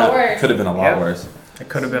 Could have been, Yeah. could have been a lot Yeah. worse. It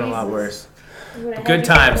could have been a lot Jesus. worse. You would've had Good me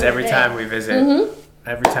times for every today. time we visit. Mm-hmm.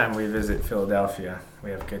 Every time we visit Philadelphia, we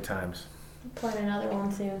have good times. Plan another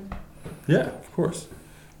one soon. Yeah, of course.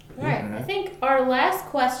 All right. I think our last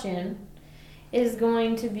question is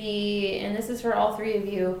going to be, and this is for all three of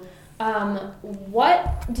you.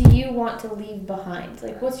 What do you want to leave behind?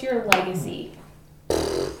 Like, what's your legacy?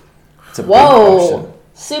 It's a big Whoa. question.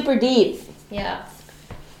 Super deep. Yeah.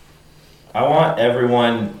 I want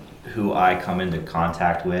everyone who I come into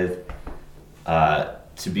contact with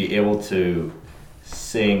to be able to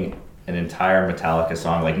sing an entire Metallica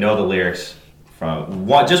song, like know the lyrics from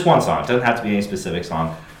just one song. It doesn't have to be any specific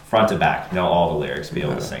song, front to back. Know all the lyrics, be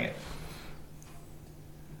able to sing it.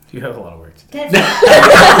 You have a lot of work to do.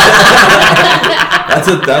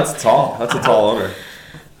 That's tall. That's a tall order.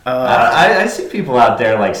 I see people out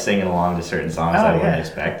there like singing along to certain songs Oh, I wouldn't yeah.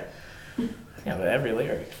 expect. Yeah, but every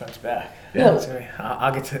lyric, front to back. Yeah. It's gonna be-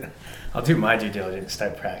 I'll do my due diligence and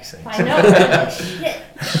start practicing. I know. Shit.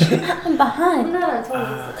 I'm I'm behind. not on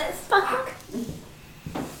total this. Fuck.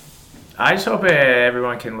 I just hope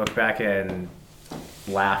everyone can look back and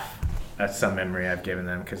laugh at some memory I've given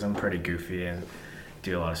them, because I'm pretty goofy and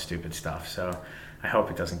do a lot of stupid stuff. So I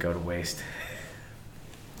hope it doesn't go to waste.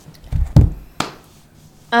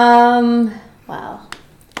 Wow.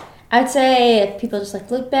 I'd say if people just like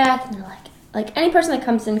look back and they're like any person that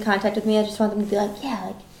comes in contact with me, I just want them to be like, yeah,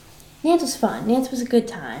 like Nance was fun. Nance was a good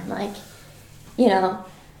time. Like, you know,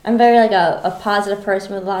 I'm very like a positive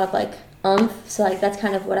person with a lot of like oomph. So like that's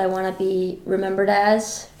kind of what I want to be remembered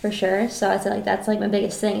as for sure. So I'd say like that's like my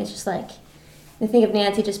biggest thing. It's just like I think of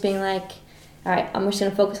Nancy just being like, all right, I'm just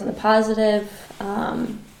gonna focus on the positive,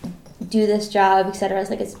 do this job, etc. As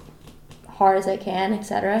like as hard as I can,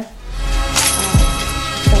 etc. Like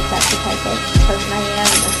that's the type of person I am.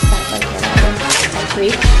 That's kind of like what I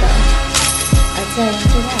preach. So I'd say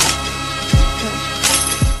that.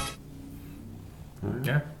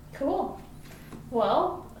 Yeah. Cool.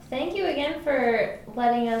 Well, thank you again for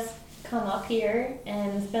letting us come up here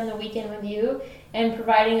and spend the weekend with you and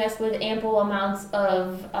providing us with ample amounts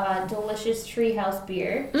of delicious treehouse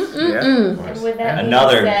beer. Yeah. And with that being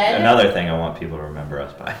Another said, another thing I want people to remember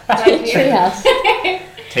us by. Treehouse.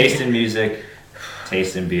 Tasting music,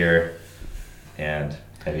 tasting beer, and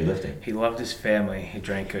heavy lifting. He loved his family. He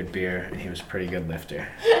drank good beer, and he was a pretty good lifter.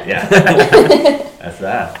 Yeah. That's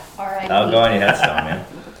that. All right. That'll go on your headstone, man.